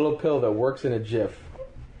the little pill that works in a jiff.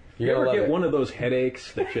 You You're ever gonna get love it. one of those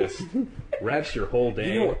headaches that just wrecks your whole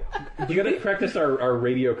day? You know, you gotta practice our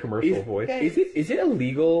radio commercial voice. Is it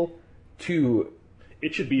illegal to...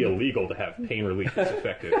 It should be illegal to have pain relief that's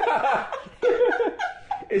effective.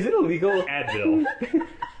 Is it illegal... Advil.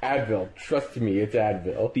 Advil. Trust me, it's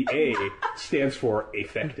Advil. The A stands for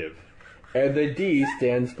effective. And the D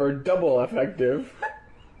stands for double effective.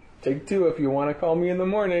 Take two if you want to call me in the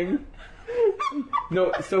morning.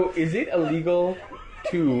 No, so is it illegal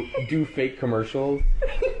to do fake commercials?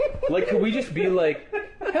 Like, could we just be like,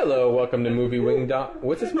 hello, welcome to Movie Wing Dong.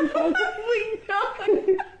 What's this movie called?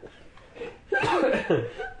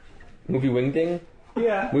 Movie Wing Ding?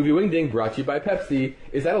 Yeah. Movie Wing Ding brought to you by Pepsi.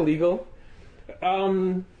 Is that illegal?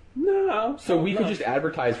 No. So we could No. just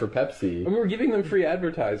advertise for Pepsi. And we're giving them free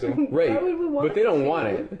advertising. Right. Why would we want But they don't to? want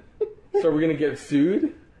it. So we're going to get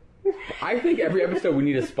sued? I think every episode we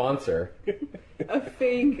need a sponsor. A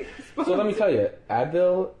fake So let me tell you,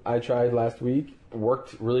 Advil I tried last week,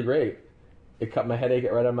 worked really great. It cut my headache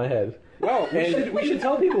right out of my head. Well, we should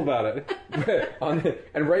tell people about it.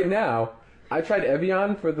 And right now, I tried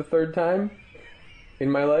Evian for the third time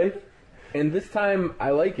in my life, and this time I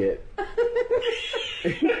like it.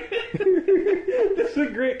 This is a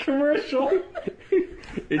great commercial.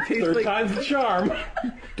 It tastes Third like... time's the charm.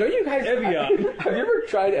 Don't you guys... Evian. Have you ever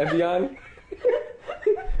tried Evian?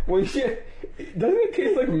 Doesn't it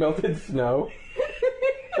taste like melted snow?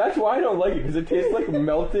 That's why I don't like it, because it tastes like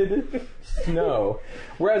melted snow.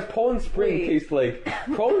 Whereas Poland Spring Wait. tastes like...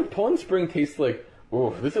 Poland Spring tastes like,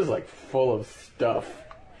 ooh, this is like full of stuff.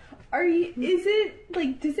 Is it,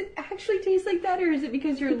 like, does it actually taste like that, or is it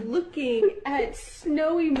because you're looking at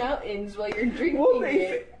snowy mountains while you're drinking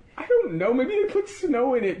it? I don't know, maybe they put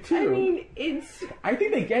snow in it too. I mean, it's... I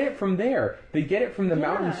think they get it from there. They get it from the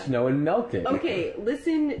mountain Yeah. snow and melt it. Okay,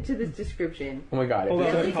 listen to this description. Oh my god, Hold it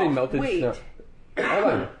on, doesn't say melted Wait. snow. Hold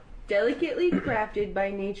on. Delicately crafted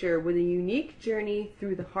by nature with a unique journey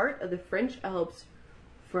through the heart of the French Alps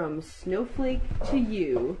from snowflake to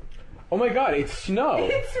you. Oh my god, it's snow.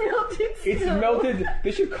 It's melted snow. It's melted.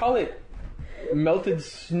 They should call it melted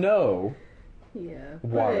snow Yeah.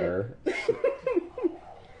 water.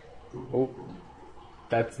 Oh,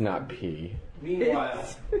 that's not pee. Meanwhile,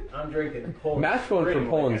 I'm drinking Poland Matt's going for Spring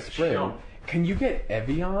Poland like a Spring. chump. Can you get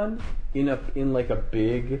Evian in like a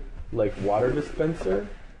big like water dispenser?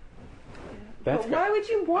 But why would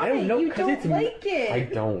you want I don't it? know, You 'cause don't it's like it. I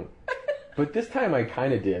don't. But this time I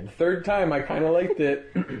kind of did. Third time I kind of liked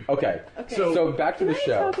it. Okay. Okay. So back to Can the I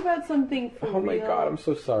show. talk about something for Oh my real, god, I'm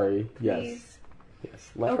so sorry. Yes. please?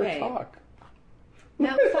 Yes. Let Okay. her talk.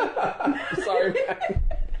 Now, Sorry, Matt.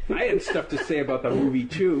 I had stuff to say about the movie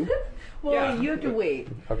too. well, Yeah. you have to wait.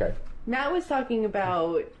 Okay. Matt was talking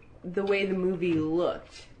about the way the movie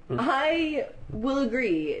looked. I will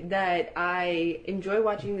agree that I enjoy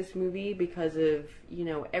watching this movie because of,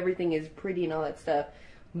 everything is pretty and all that stuff.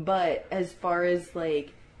 But as far as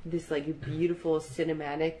like this like beautiful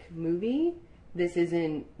cinematic movie, this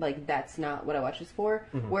isn't like that's not what I watch this for.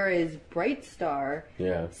 Whereas Bright Star,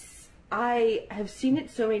 Yeah. I have seen it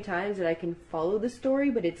so many times that I can follow the story,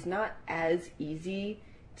 but it's not as easy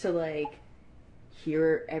to like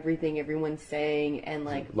hear everything everyone's saying and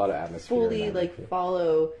like A lot of atmosphere. fully and like atmosphere.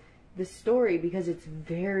 follow the story because it's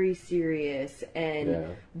very serious and Yeah.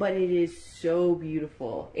 but it is so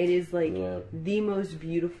beautiful. It is like Yeah. the most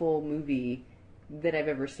beautiful movie that I've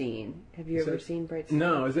ever seen. Have you Is ever it- seen Bright Star?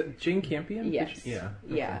 No, is it Jane Campion? Yes. Yeah.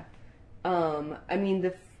 Yeah. I mean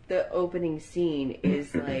the opening scene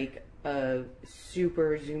is like a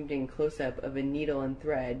super zoomed in close up of a needle and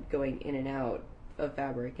thread going in and out of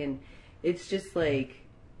fabric, and it's just like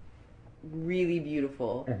really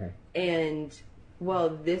beautiful. And while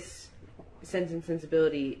this Sense and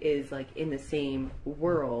Sensibility is like in the same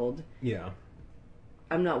world, Yeah.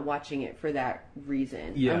 I'm not watching it for that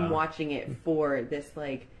reason. Yeah. I'm watching it for this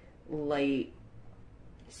like light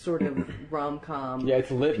sort of rom-com. Yeah, it's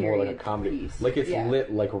lit more like a period comedy. piece. Like it's Yeah.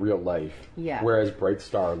 lit like real life. Yeah. Whereas Bright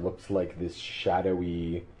Star looks like this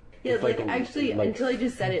shadowy. Yeah, it's like actually, like- until I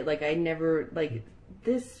just said it, like I never like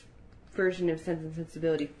this version of Sense and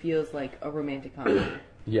Sensibility feels like a romantic comedy.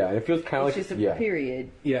 Yeah, and it feels kind of It's like just a yeah.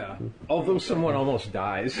 period. Yeah. Although someone almost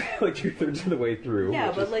dies, like 2/3 of the way through. Yeah,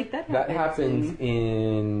 which but is- like that That happens. happens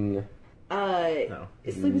in No.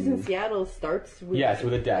 Sleepless in Seattle starts with Yes,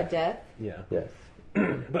 with a death. Yeah. yes.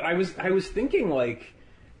 But I was thinking like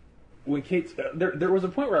when Kate's there was a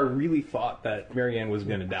point where I really thought that Marianne was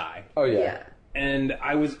going to die. Oh yeah. Yeah. And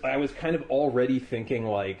I was kind of already thinking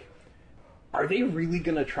like, are they really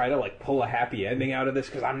gonna try to like pull a happy ending out of this?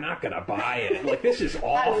 Because I'm not gonna buy it. Like this is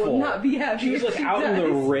awful. I will not be happy She's if like she out in the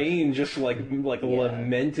dies. rain, just like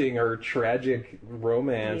lamenting her tragic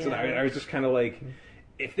romance, and Yeah. I was just kind of like,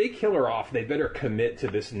 if they kill her off, they better commit to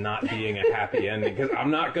this not being a happy ending. Because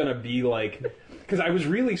I'm not gonna be like, because I was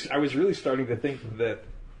really starting to think that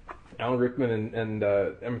Alan Rickman and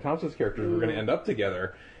Emma Thompson's characters were going to end up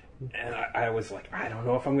together. And I was like, I don't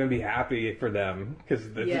know if I'm going to be happy for them because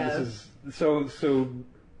Yeah. this is so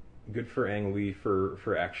good for Ang Lee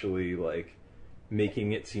for actually like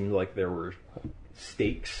making it seem like there were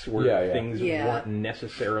stakes where Yeah, yeah. things Yeah. weren't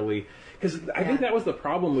necessarily because I think that was the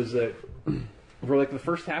problem was that for like the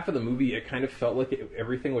first half of the movie it kind of felt like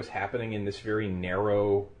everything was happening in this very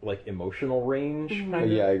narrow like emotional range kind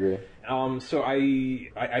of. Yeah, I agree. So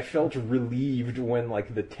I felt relieved when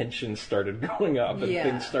like the tension started going up and Yeah.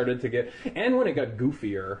 things started to get, and when it got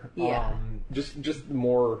goofier. Yeah. Just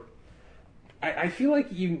more. I feel like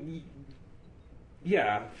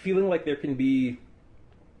feeling like there can be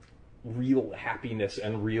real happiness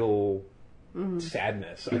and real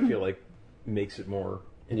sadness. I feel like makes it more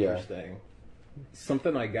Yeah. interesting.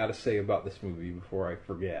 Something I got to say about this movie before I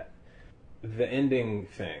forget. The ending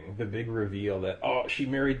thing, the big reveal that she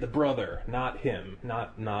married the brother, not him,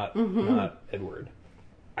 not Edward.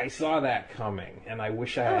 I saw that coming, and I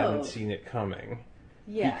wish I hadn't seen it coming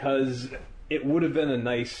Yeah. because it would have been a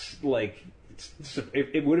nice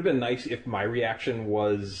it would have been nice if my reaction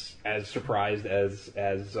was as surprised as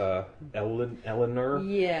Eleanor.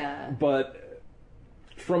 Yeah. But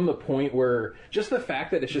from the point where just the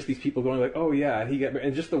fact that it's just these people going like, oh yeah, he got,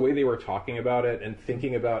 and just the way they were talking about it and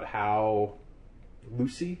thinking about how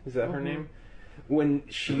Lucy, is that her name? When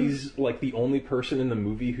she's like the only person in the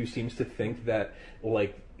movie who seems to think that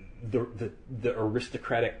like the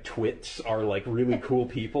aristocratic twits are like really cool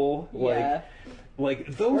people. Yeah. Like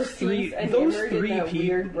those Or three seems enamored in three that people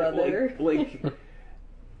weird brother. like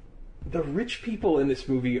the rich people in this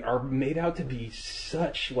movie are made out to be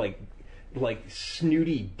such like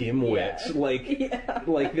snooty dimwits. Yeah. Like Yeah.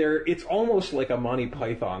 like they're it's almost like a Monty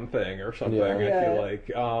Python thing or something. Yeah. I Yeah. feel like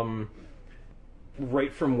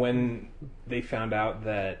right from when they found out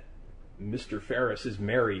that Mr. Ferris is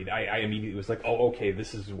married, I immediately was like, oh, okay,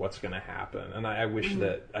 this is what's going to happen, and I wish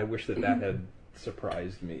that had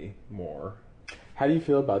surprised me more. How do you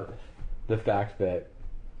feel about the fact that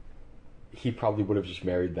he probably would have just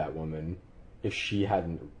married that woman if she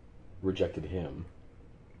hadn't rejected him.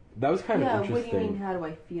 That was kind of interesting. What do you mean, how do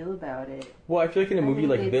I feel about it? Well, I feel like in a movie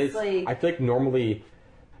like this, like... I feel like normally,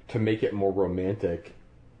 to make it more romantic,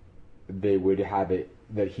 they would have it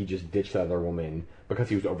that he just ditched the other woman because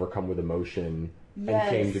he was overcome with emotion and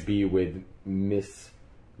came to be with Miss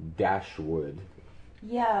Dashwood.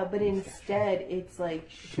 Yeah, but instead it's like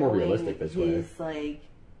showing more realistic this his like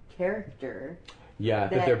character. Yeah,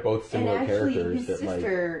 that they're both similar and actually, characters. His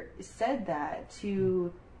sister said that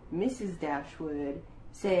to Mrs. Dashwood,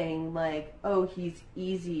 saying like, "Oh, he's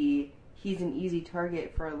an easy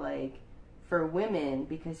target for women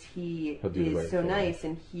because he is so nice,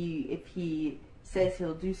 and if he says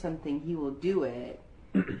he'll do something, he will do it."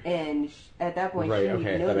 And at that point, she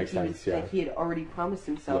didn't know that he had already promised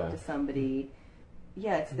himself to somebody.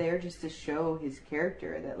 Yeah, it's there just to show his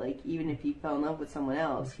character that, like, even if he fell in love with someone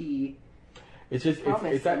else, he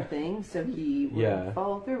promised something, so he would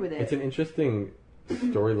follow through with it. It's an interesting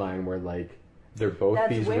storyline where, like, they're both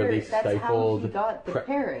really stifled, how he got the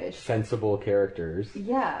parish. Sensible characters.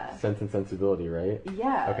 Yeah. Sense and Sensibility, right?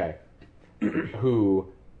 Yeah. Okay. Who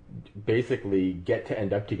basically get to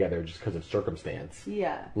end up together just because of circumstance.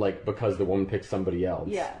 Yeah. Like, because the woman picked somebody else.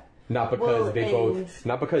 Yeah. Not because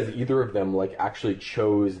not because either of them, like, actually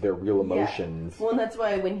chose their real emotions. Yeah. Well, and that's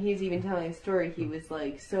why when he's even telling his story, he was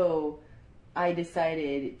like, so I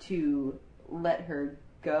decided to let her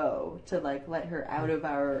go, to, like, let her out of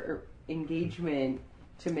our engagement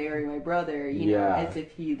to marry my brother, you know, as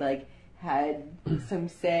if he, like, had some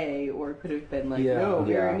say or could have been like, no,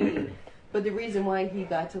 marry me. But the reason why he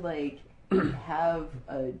got to, like, have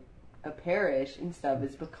a parish and stuff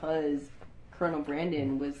is because Colonel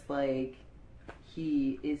Brandon was like,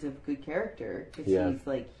 he is of good character because he's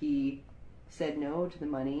like, he said no to the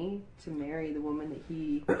money to marry the woman that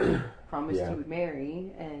he promised he would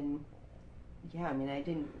marry, and I mean, I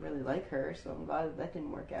didn't really like her, so I'm glad that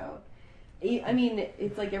didn't work out. I mean,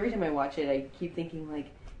 it's like every time I watch it, I keep thinking,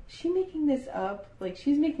 like, is she making this up? Like,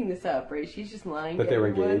 she's making this up, right? She's just lying that to they were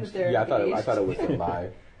everyone engaged. that they're engaged. I thought it was a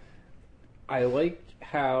lie. I like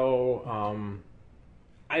how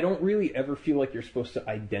I don't really ever feel like you're supposed to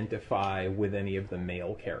identify with any of the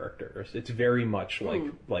male characters. It's very much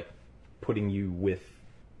like putting you with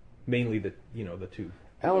mainly the two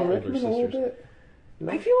Alan older Rickman sisters. a little bit.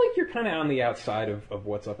 I feel like you're kind of on the outside of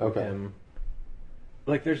what's up with him.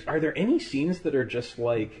 Like, are there any scenes that are just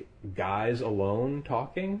like guys alone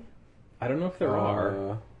talking? I don't know if there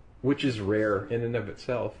are, which is rare in and of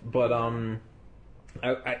itself. But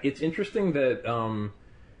it's interesting that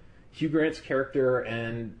Hugh Grant's character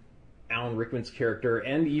and Alan Rickman's character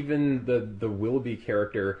and even the Willoughby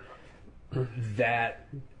character, that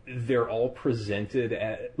they're all presented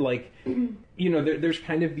at, like, you know, there's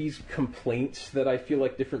kind of these complaints that I feel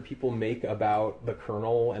like different people make about the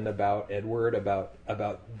Colonel and about Edward, about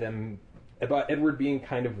Edward being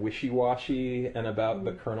kind of wishy-washy, and about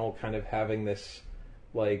the Colonel kind of having this,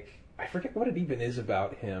 like, I forget what it even is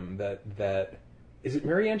about him, that is it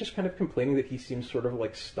Marianne just kind of complaining that he seems sort of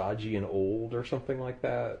like stodgy and old or something like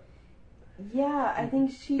that? Yeah, I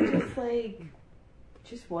think she just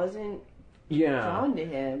just wasn't drawn to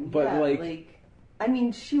him. But I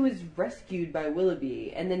mean, she was rescued by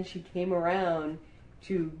Willoughby, and then she came around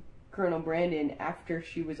to Colonel Brandon after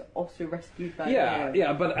she was also rescued by him.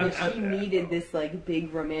 Yeah, but she needed this like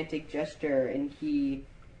big romantic gesture, and he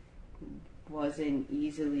wasn't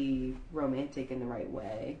easily romantic in the right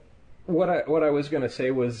way. What I was going to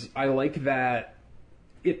say was, I like that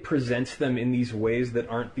it presents them in these ways that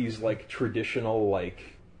aren't these like traditional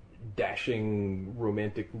like dashing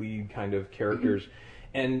romantic lead kind of characters.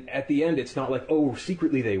 And at the end, it's not like, oh,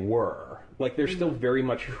 secretly they were. Like, they're still very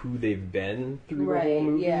much who they've been through the whole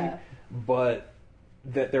movie. But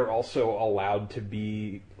that they're also allowed to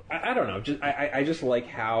be, I don't know, I just like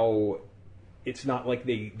how it's not like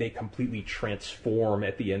they completely transform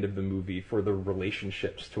at the end of the movie for the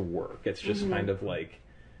relationships to work. It's just kind of like,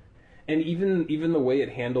 and even the way it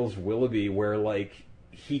handles Willoughby, where like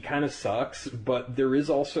he kind of sucks, but there is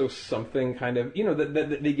also something kind of, you know,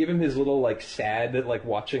 that they give him his little like sad like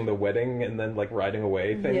watching the wedding and then like riding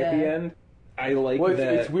away thing at the end. I like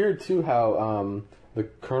that. It's weird too how the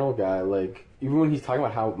Colonel guy, like, even when he's talking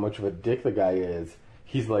about how much of a dick the guy is,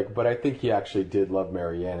 he's like, but I think he actually did love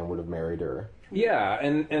Marianne and would have married her. Yeah,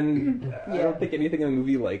 and I don't think anything in the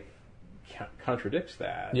movie like contradicts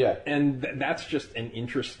that. Yeah, and that's just an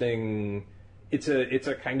interesting. It's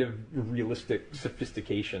a kind of realistic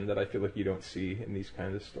sophistication that I feel like you don't see in these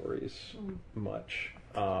kind of stories much.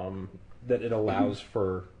 That it allows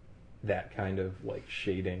for that kind of like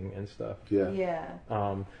shading and stuff. Yeah. Yeah.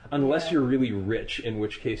 Unless Yeah. you're really rich, in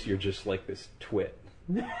which case you're just like this twit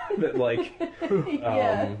that like,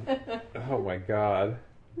 Yeah. oh my god,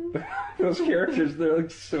 those characters, they're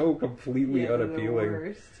like so completely Yeah, they're the unappealing.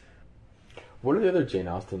 worst. What are the other Jane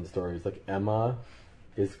Austen stories? Like Emma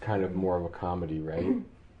is kind of more of a comedy, right?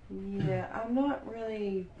 Yeah, I'm not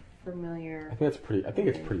really familiar. I think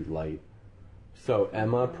it's pretty light. So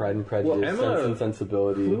Emma, Pride and Prejudice, Well, Emma, Sense and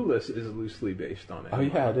Sensibility. Clueless is loosely based on it. Oh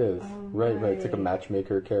yeah, it is. Oh, Right. It's like a right.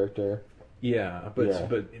 matchmaker character. Yeah, but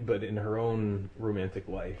Yeah. but in her own romantic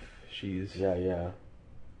life, she's Yeah.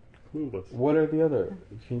 clueless. What are the other?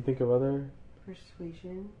 Can you think of other?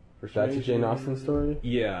 Persuasion. That's a Jane Austen story.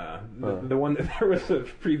 Yeah, the one that there was a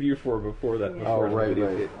preview for before that. Yeah. Before Oh, the right, video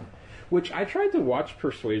right. hit. Which I tried to watch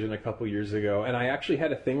Persuasion a couple years ago, and I actually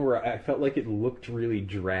had a thing where I felt like it looked really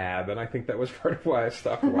drab, and I think that was part of why I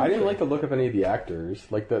stopped watching. I didn't like the look of any of the actors.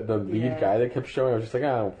 Like the lead Yeah. guy that kept showing, I was just like,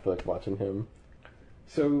 I don't feel like watching him.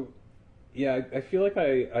 So, yeah, I feel like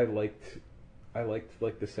I liked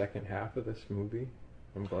like the second half of this movie.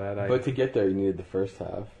 I'm glad I. But to get there, you needed the first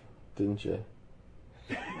half, didn't you?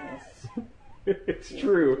 Yes. It's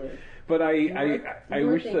true, but I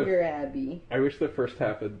wish Northanger Abbey. I wish the first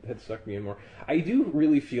half had sucked me in more. I do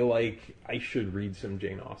really feel like I should read some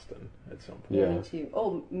Jane Austen at some point. Yeah. Me too.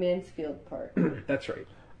 Oh, Mansfield Park. That's right.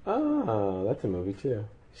 Oh, that's a movie too.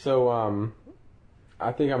 So,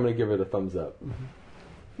 I think I'm gonna give it a thumbs up.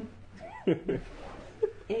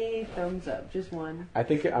 A thumbs up, just one. I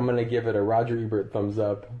think I'm gonna give it a Roger Ebert thumbs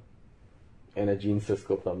up and a Gene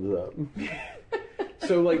Siskel thumbs up.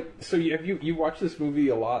 So you watched this movie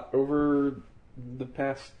a lot over the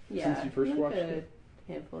past Yeah. since you first like watched a it?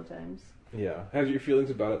 handful of times. Yeah. Has your feelings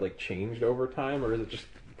about it like changed over time, or is it just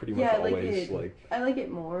pretty much Yeah, I like always it. like? I like it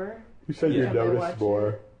more. You said you every time I noticed watch more.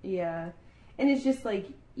 it. Yeah, and it's just like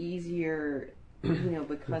easier,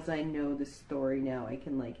 because I know the story now. I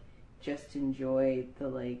can like just enjoy the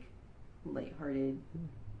like lighthearted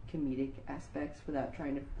comedic aspects without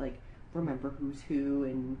trying to like remember who's who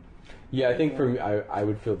and Yeah, I think for me, I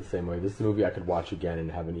would feel the same way. This is a movie I could watch again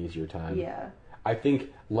and have an easier time. yeah. I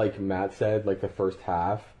think, like Matt said, like the first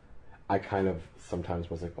half, I kind of sometimes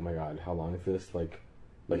was like, oh my god, how long is this? Like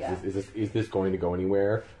Yeah. is this going to go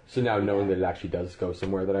anywhere? So now knowing Yeah. that it actually does go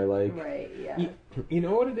somewhere that I like. Right. Yeah. You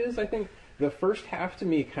know what it is? I think the first half to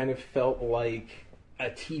me kind of felt like a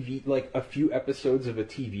TV, like a few episodes of a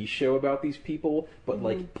TV show about these people, but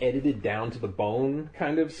like edited down to the bone,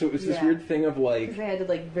 kind of. So it was this Yeah. weird thing of like, Because they had to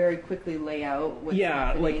like very quickly lay out what's yeah,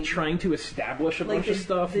 happening. like trying to establish a Like bunch of the-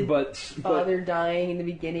 stuff, the but father dying in the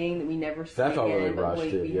beginning that we never see That felt again, really but rushed,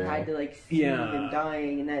 like we yeah. had to like see Yeah. him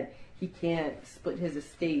dying and that he can't split his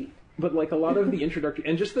estate. But like a lot of the introductory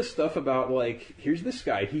and just the stuff about like, here's this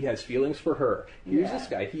guy, he has feelings for her. Here's Yeah. this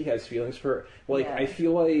guy, he has feelings for her. Like Yeah. I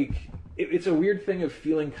feel like it's a weird thing of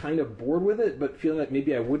feeling kind of bored with it, but feeling like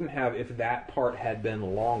maybe I wouldn't have if that part had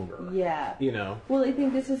been longer. Yeah. You know. Well, I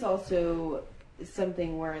think this is also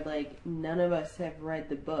something where like none of us have read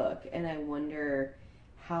the book, and I wonder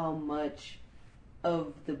how much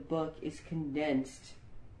of the book is condensed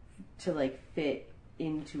to like fit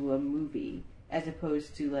into a movie as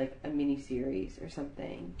opposed to like a miniseries or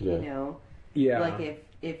something. Yeah. You know, Yeah. like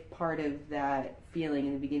if part of that feeling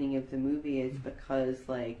in the beginning of the movie is because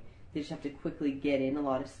like they just have to quickly get in a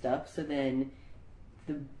lot of stuff, so then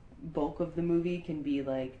the bulk of the movie can be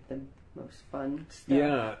like the most fun stuff.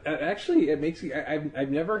 Yeah, actually, it makes me.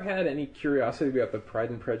 I've never had any curiosity about the Pride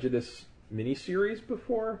and Prejudice miniseries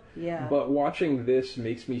before. Yeah. But watching this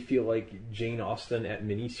makes me feel like Jane Austen at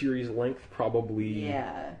miniseries length probably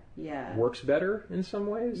Yeah. works better in some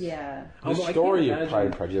ways. Yeah. The Although I story can't of Pride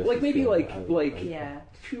and Prejudice like is maybe good. like Yeah.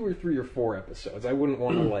 2 or 3 or 4 episodes. I wouldn't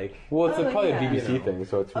want to like. Well, it's Oh, probably yeah. a BBC You know. thing,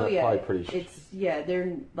 so it's Oh yeah. probably pretty. It's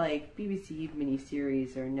they're like BBC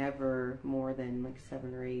miniseries are never more than like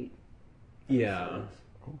 7 or 8. Yeah.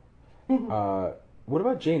 episodes. What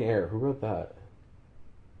about Jane Eyre? Who wrote that?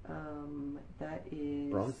 That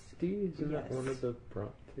is Bronte? Isn't that Yes. one of the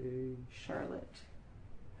Bronte? Charlotte.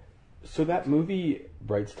 So that movie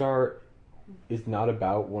Bright Star is not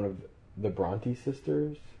about one of the Bronte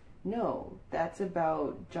sisters. No, that's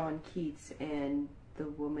about John Keats and the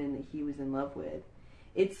woman that he was in love with.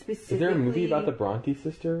 It's specifically Is there a movie about the Bronte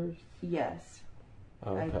sisters? Yes.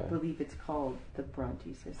 Oh, I okay. believe it's called The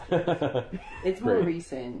Bronte Sisters. It's more Great.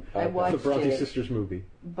 recent. I Okay. The watched Bronte it, Sisters movie.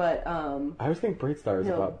 but I always think Bright Star is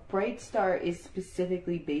no, about. Bright Star is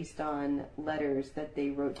specifically based on letters that they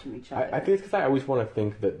wrote to each other. I think it's because I always want to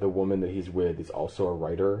think that the woman that he's with is also a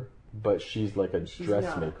writer, but she's like a She's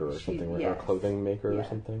dressmaker not. or She- something, or a yes. clothing maker or Yeah.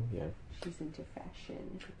 something. Yeah. she's into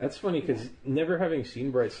fashion. That's funny because never having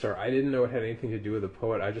seen Bright Star, I didn't know it had anything to do with a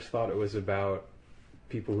poet. I just thought it was about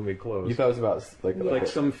people who made clothes. You thought it was about like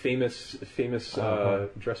some famous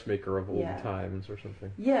dressmaker of old times or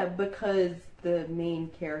something. Yeah, because the main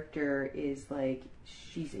character is like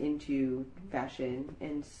she's into fashion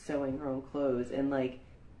and sewing her own clothes, and like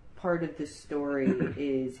part of the story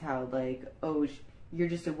is how like you're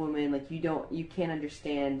just a woman, like you can't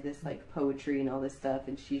understand this like poetry and all this stuff,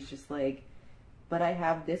 and she's just like, but I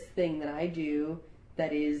have this thing that I do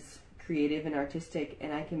that is creative and artistic,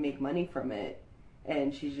 and I can make money from it.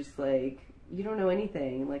 And she's just like, you don't know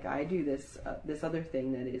anything. Like, I do this other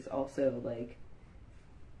thing that is also, like,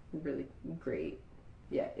 really great.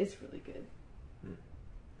 Yeah, it's really good.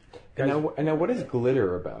 And now what is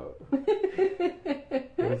glitter about?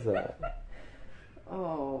 What is that?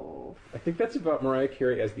 Oh. I think that's about Mariah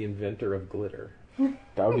Carey as the inventor of glitter.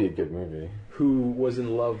 That would be a good movie. Who was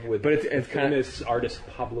in love with it's famous artist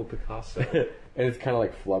Pablo Picasso. And it's kind of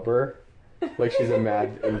like Flubber. Like she's a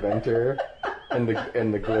mad inventor. And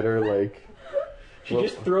the glitter, like... She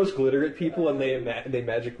just throws glitter at people and they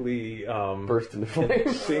magically... burst into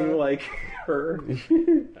flames. Sing like her.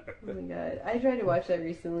 Oh my god. I tried to watch that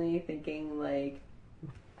recently thinking, like...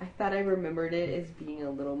 I thought I remembered it as being a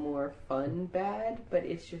little more fun bad, but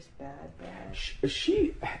it's just bad.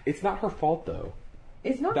 It's not her fault, though.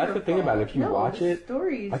 It's not That's her the thing fault. about it. If you watch it...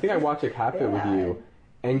 Story's I think I watched like half of it with bad. you.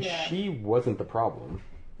 And Yeah. she wasn't the problem.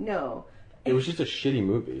 No. It was just a shitty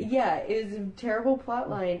movie. Yeah, it was a terrible plot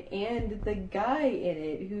line, and the guy in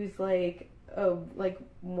it who's like a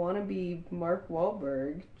wannabe Mark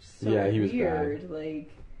Wahlberg. So Yeah, he was weird. Like,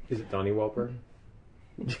 Is it Donnie Wahlberg?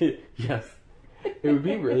 Yes. It would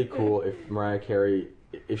be really cool if Mariah Carey,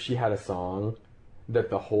 if she had a song that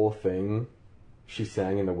the whole thing she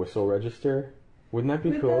sang in the whistle register. Wouldn't that be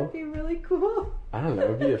would cool? that be really cool? I don't know. It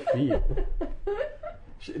would be a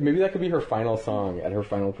feat. Maybe that could be her final song at her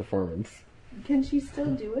final performance. Can she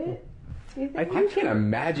still do it? Do you think? I can't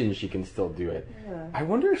imagine she can still do it. Yeah. I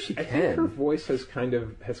wonder if she I think her can. voice has kind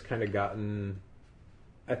of gotten.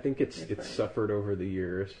 I think it's suffered over the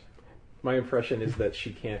years. My impression is that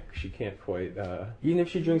she can't quite Even if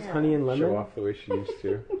she drinks honey and lemon. show off the way she used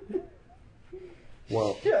to.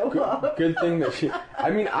 Well, Show off. good thing that she.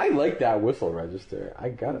 I mean, I like that whistle register. I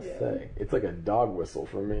gotta say, it's like a dog whistle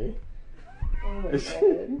for me. Oh my Is,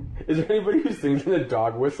 god. is there anybody who sings in a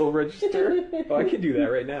dog whistle register? Oh, I could do that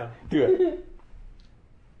right now. Do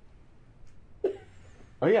it.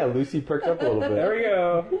 Oh yeah, Lucy perked up a little bit. There we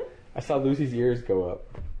go. I saw Lucy's ears go up.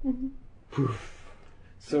 Poof.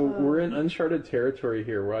 So we're in uncharted territory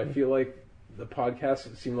here, where I feel like the podcast,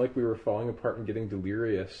 it seemed like we were falling apart and getting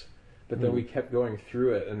delirious, but then we kept going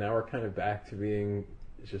through it, and now we're kind of back to being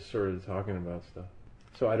just sort of talking about stuff.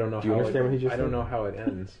 So I don't know. Do you understand what he just I don't said? know how it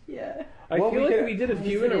ends. Yeah. I Well, feel we like could- we did a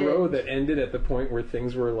few in a row that ended at the point where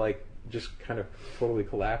things were like just kind of totally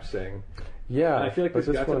collapsing. Yeah, And I feel like but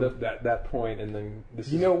this got one, to that point, and then this.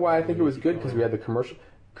 You is know why I think it was keep good? Because going. we had the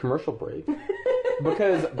commercial break.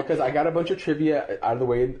 because I got a bunch of trivia out of the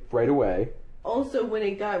way right away. Also, when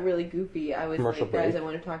it got really goofy, I was Commercial like, guys, break. I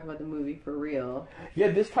want to talk about the movie for real. Yeah,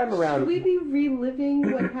 this time around Should we be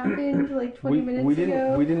reliving what happened like 20 minutes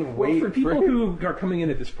ago? we didn't Well, wait for people who are coming in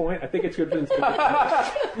at this point, I think it's good for them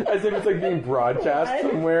to as if it's like being broadcast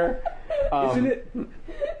What? somewhere. Isn't it?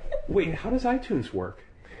 Wait, how does iTunes work?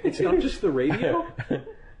 It's not just the radio?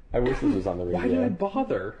 I wish this was on the radio. Why did I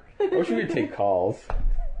bother? I wish we could take calls.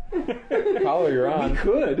 Caller, you're We on.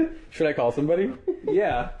 could. Should I call somebody?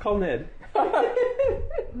 Yeah, call Ned.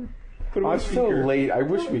 Put him on I'm so speaker. late. I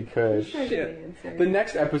wish we could. Try to Shit. answer. The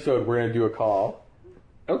next episode, we're gonna do a call.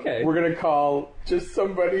 Okay. We're gonna call just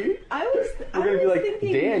somebody. We're We're gonna be like,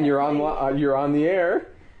 Dan, you're on the air.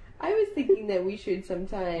 I was thinking that we should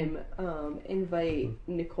sometime invite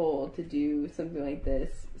Nicole to do something like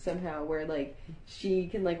this somehow, where like she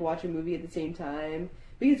can like watch a movie at the same time.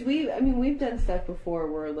 Because we've done stuff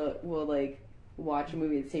before where we'll like watch a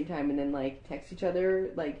movie at the same time and then like text each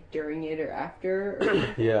other like during it or after.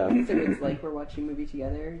 Or Yeah. so it's like we're watching a movie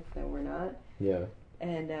together, then we're not. Yeah.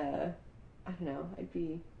 And I don't know. I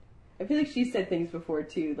feel like she said things before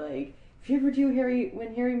too, like if you ever do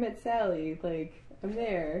When Harry Met Sally, like I'm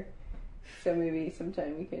there. So maybe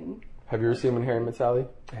sometime we can. Have you ever seen When Harry Met Sally?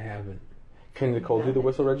 I haven't. Can Nicole do the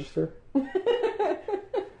whistle register?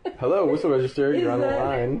 Hello, whistle register. You're on the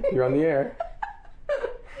line. You're on the air.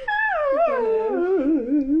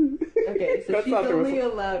 Okay, so That's she's not the only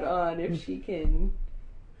whistle. allowed on if she can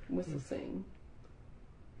whistle sing.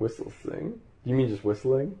 Whistle sing? You mean just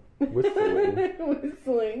whistling? Whistling.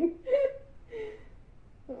 Whistling.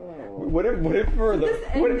 What if for the This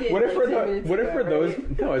what ended if for like 10 the minutes what if for ago, those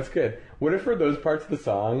right? no, it's good. What if for those parts of the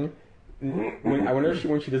song? I wonder if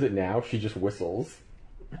when she does it now, she just whistles.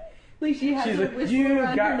 Like she has She's a like, whistle you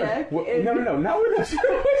around got her neck. no, and no, not with a whistle.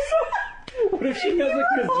 What if she has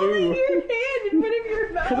a holding kazoo? your hand in front of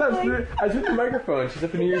your mouth. Because I was with the microphone. She's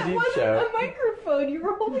at the New Year's that Eve wasn't show. a microphone. You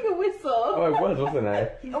were holding a whistle. Oh, I was, wasn't I?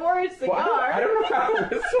 Or a cigar. Well, I don't know how to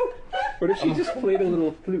whistle. What if she just played a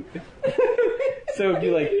little flute? So it'd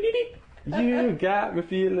be like, you got me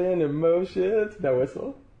feeling emotions. That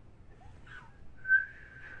whistle.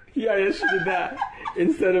 Yeah, she did that.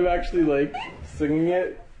 Instead of actually like singing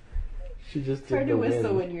it, she just It's did hard the to whistle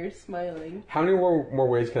wind. when you're smiling. How many more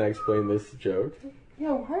ways can I explain this joke?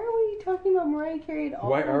 Yeah, why are we talking about Mariah Carey at all?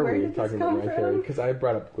 Why are Where we did this talking about come Mariah Carey? from? Because I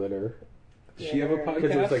brought up glitter. Does she have a Yeah. podcast?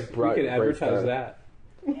 'Cause it was, like, we bright could advertise stuff. that.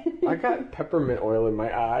 I got peppermint oil in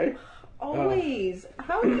my eye. Always.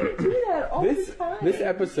 How do you do that all This the time? this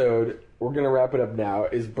episode, we're gonna wrap it up now,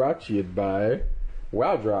 is brought to you by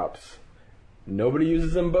Wow Drops. Nobody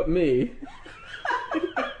uses them but me.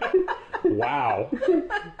 Wow.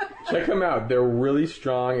 Check them out. They're really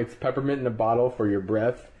strong. It's peppermint in a bottle for your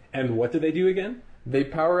breath. And what do they do again? They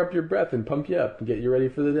power up your breath and pump you up and get you ready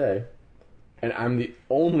for the day. And I'm the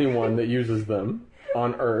only one that uses them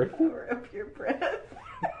on Earth. Power up your breath.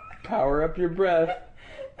 Power up your breath.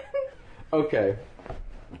 Okay.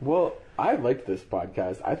 Well, I liked this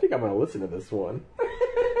podcast. I think I'm going to listen to this one.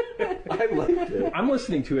 I liked it. I'm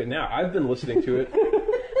listening to it now. I've been listening to it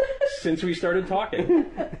since we started talking.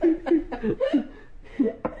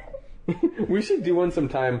 We should do one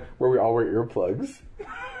sometime where we all wear earplugs.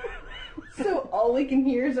 So all we can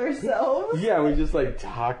hear is ourselves? Yeah, we just like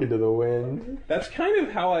talk into the wind. That's kind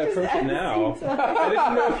of how I approach at it the now. same time. I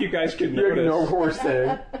didn't know if you guys could You know notice. what we're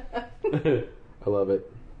saying. I love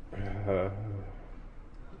it.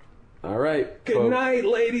 All right. Good folks. night,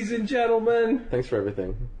 ladies and gentlemen. Thanks for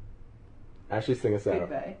everything. Ashley, sing us out.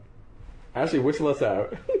 Goodbye. Ashley, whistle us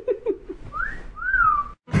out.